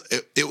 Dude,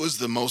 it was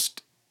the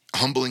most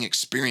humbling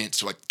experience.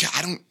 So like, God,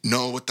 I don't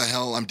know what the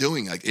hell I'm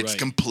doing. Like, it's Right.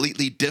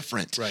 completely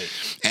different. Right.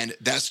 And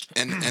that's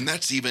and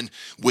that's even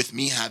with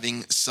me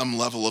having some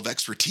level of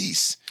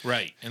expertise.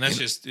 Right, and that's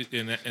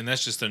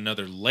just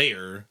another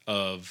layer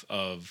of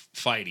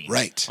fighting,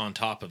 Right. on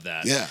top of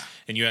that. Yeah.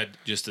 and you had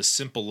just a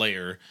simple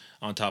layer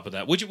on top of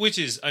that, which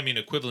is, I mean,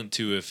 equivalent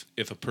to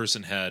if a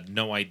person had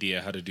no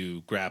idea how to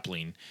do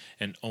grappling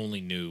and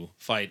only knew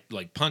fight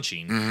like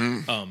punching,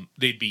 Mm-hmm.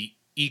 they'd be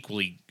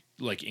equally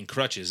like in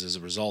crutches as a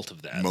result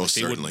of that. Most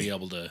they wouldn't certainly. be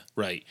able to.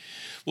 Right.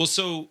 Well,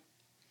 so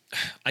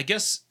I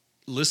guess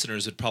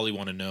listeners would probably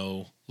want to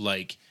know,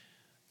 like,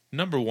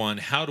 number one,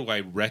 how do I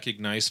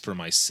recognize for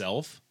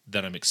myself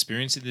that I'm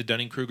experiencing the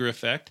Dunning-Kruger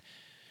effect?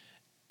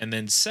 And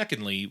then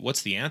secondly,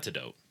 what's the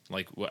antidote?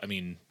 Like, I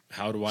mean,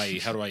 how do I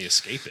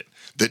escape it?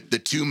 The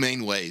two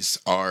main ways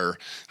are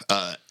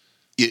that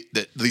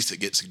at least it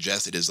gets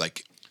suggested is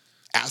like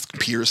ask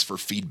peers for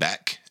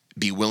feedback,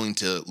 be willing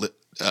to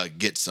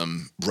get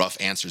some rough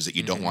answers that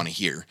you don't want to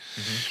hear,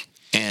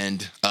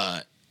 and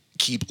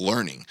keep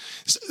learning.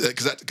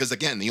 Because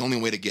again, the only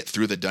way to get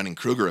through the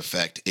Dunning-Kruger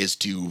effect is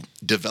to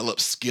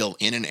develop skill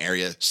in an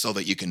area so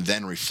that you can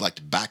then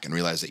reflect back and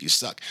realize that you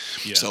suck.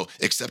 Yeah. So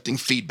accepting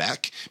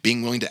feedback,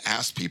 being willing to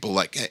ask people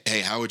like,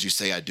 hey, how would you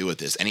say I do at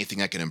this?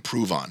 Anything I can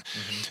improve on?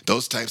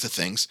 Those types of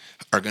things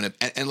are going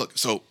to, and look,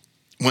 so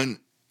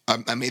when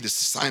I made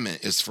this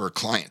assignment is for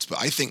clients, but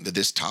I think that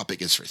this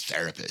topic is for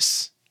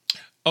therapists.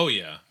 Oh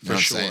yeah, know what I'm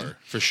saying?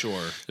 for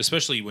sure.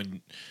 Especially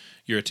when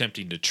you're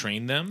attempting to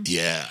train them,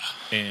 Yeah.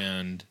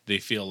 and they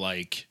feel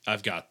like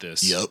I've got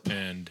this. Yep.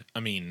 And I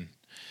mean,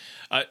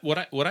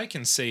 what I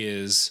can say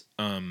is,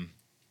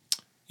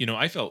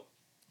 I felt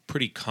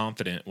pretty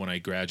confident when I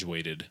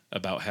graduated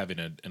about having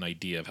an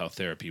idea of how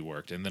therapy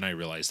worked, and then I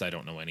realized I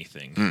don't know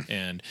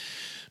anything.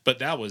 But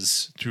that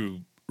was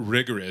through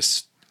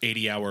rigorous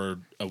 80-hour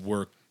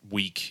work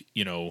week,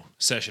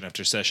 session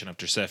after session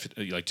after session,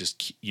 like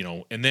just,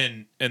 and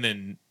then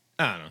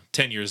I don't know,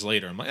 10 years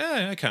later, I'm like,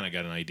 I kind of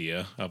got an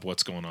idea of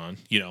what's going on.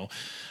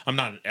 I'm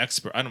not an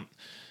expert. I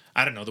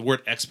don't know. The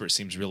word expert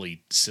seems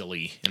really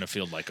silly in a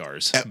field like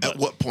ours. At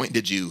what point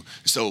did you?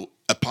 So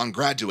upon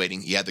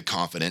graduating, you had the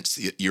confidence.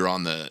 You're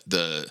on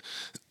the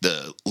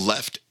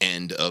left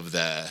end of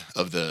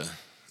the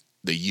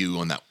U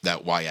on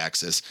that Y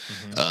axis.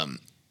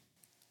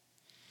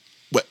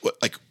 What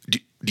like do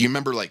you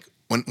remember like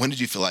when did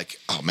you feel like,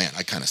 oh man,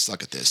 I kind of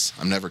suck at this.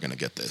 I'm never gonna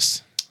get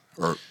this,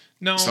 or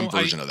No, some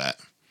version of that.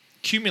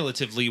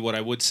 Cumulatively, what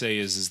I would say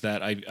is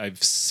that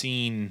I've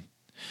seen,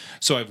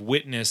 so I've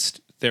witnessed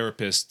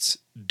therapists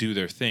do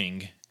their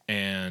thing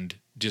and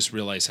just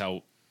realize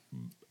how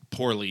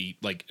poorly,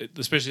 like,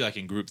 especially like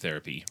in group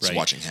therapy, right? Just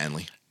watching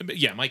Hanley. But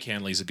yeah, Mike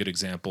Hanley's a good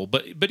example,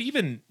 but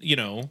even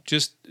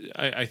just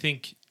I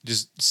think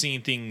just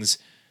seeing things,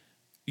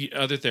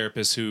 other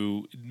therapists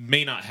who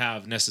may not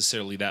have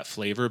necessarily that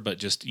flavor, but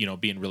just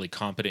being really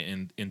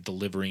competent in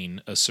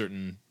delivering a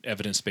certain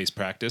evidence-based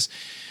practice,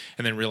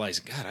 and then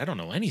realizing, God, I don't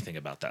know anything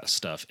about that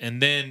stuff,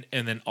 and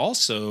then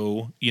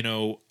also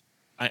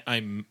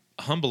I'm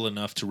humble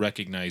enough to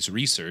recognize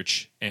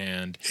research,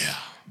 and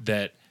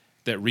that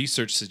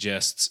research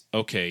suggests,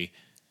 okay,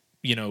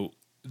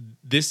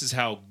 this is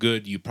how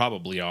good you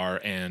probably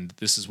are, and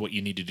this is what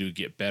you need to do to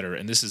get better,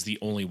 and this is the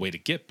only way to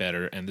get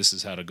better, and this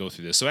is how to go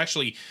through this. So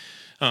actually,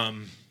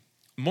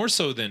 more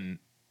so than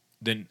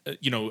one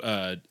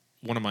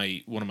of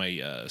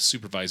my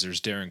supervisors,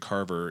 Darren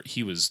Carver,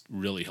 he was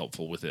really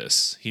helpful with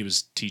this. He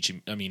was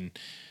teaching,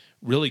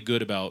 really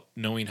good about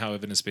knowing how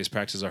evidence-based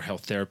practices are, how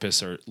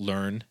therapists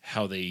learn,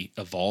 how they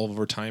evolve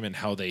over time, and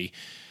how they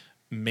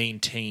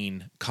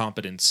maintain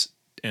competence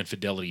and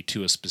fidelity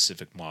to a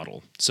specific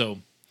model. So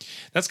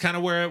that's kind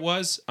of where it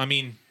was.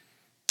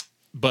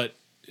 But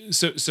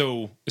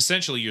so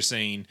essentially you're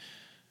saying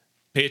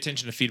pay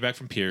attention to feedback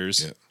from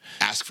peers. Yeah.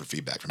 Ask for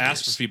feedback from peers.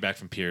 Ask for feedback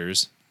from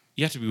peers.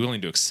 You have to be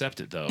willing to accept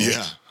it, though.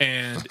 Yeah.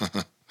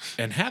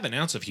 And have an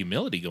ounce of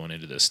humility going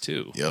into this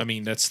too. Yep.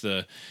 That's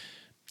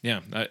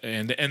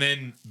and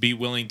then be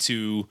willing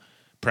to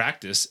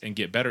practice and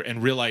get better,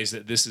 and realize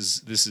that this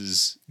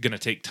is going to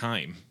take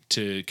time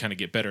to kind of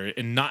get better,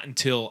 and not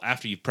until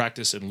after you've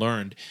practiced and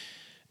learned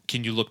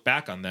can you look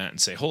back on that and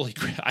say, "Holy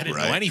crap, I didn't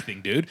know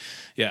anything, dude."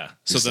 Yeah.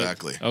 So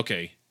exactly.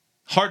 Okay.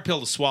 Hard pill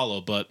to swallow,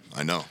 but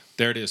I know.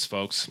 there it is,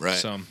 folks. Right.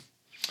 So,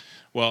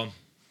 well,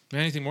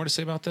 anything more to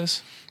say about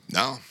this?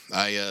 No,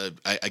 I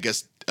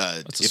guess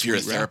if you're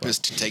a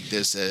therapist, to take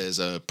this as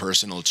a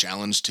personal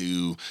challenge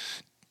to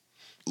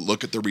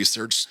look at the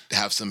research,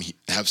 have some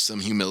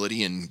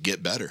humility, and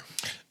get better.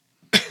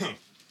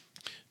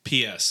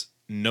 P.S.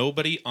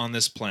 Nobody on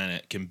this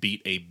planet can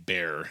beat a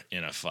bear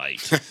in a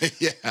fight.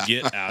 Yeah.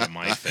 Get out of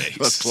my face.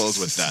 Let's close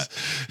with that.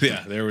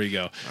 Yeah, there we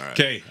go. All right.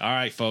 Okay, all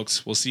right,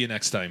 folks. We'll see you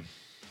next time.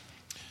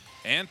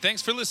 And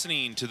thanks for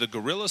listening to the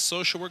Gorilla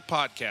Social Work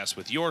Podcast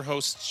with your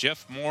hosts,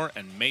 Jeff Moore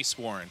and Mace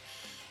Warren.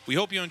 We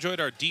hope you enjoyed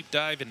our deep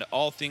dive into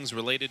all things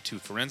related to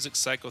forensic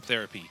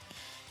psychotherapy.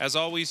 As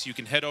always, you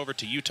can head over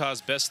to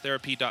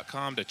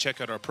utahsbesttherapy.com to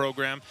check out our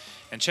program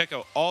and check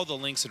out all the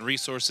links and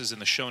resources in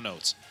the show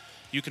notes.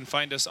 You can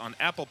find us on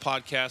Apple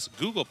Podcasts,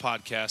 Google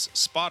Podcasts,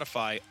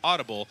 Spotify,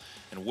 Audible,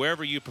 and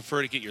wherever you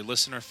prefer to get your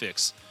listener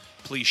fix.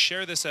 Please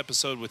share this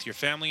episode with your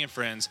family and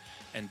friends,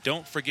 and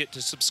don't forget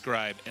to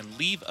subscribe and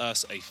leave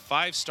us a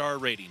 5-star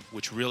rating,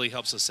 which really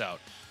helps us out.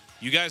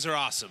 You guys are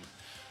awesome.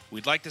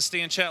 We'd like to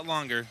stay and chat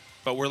longer,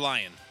 but we're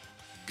lying.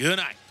 Good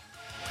night.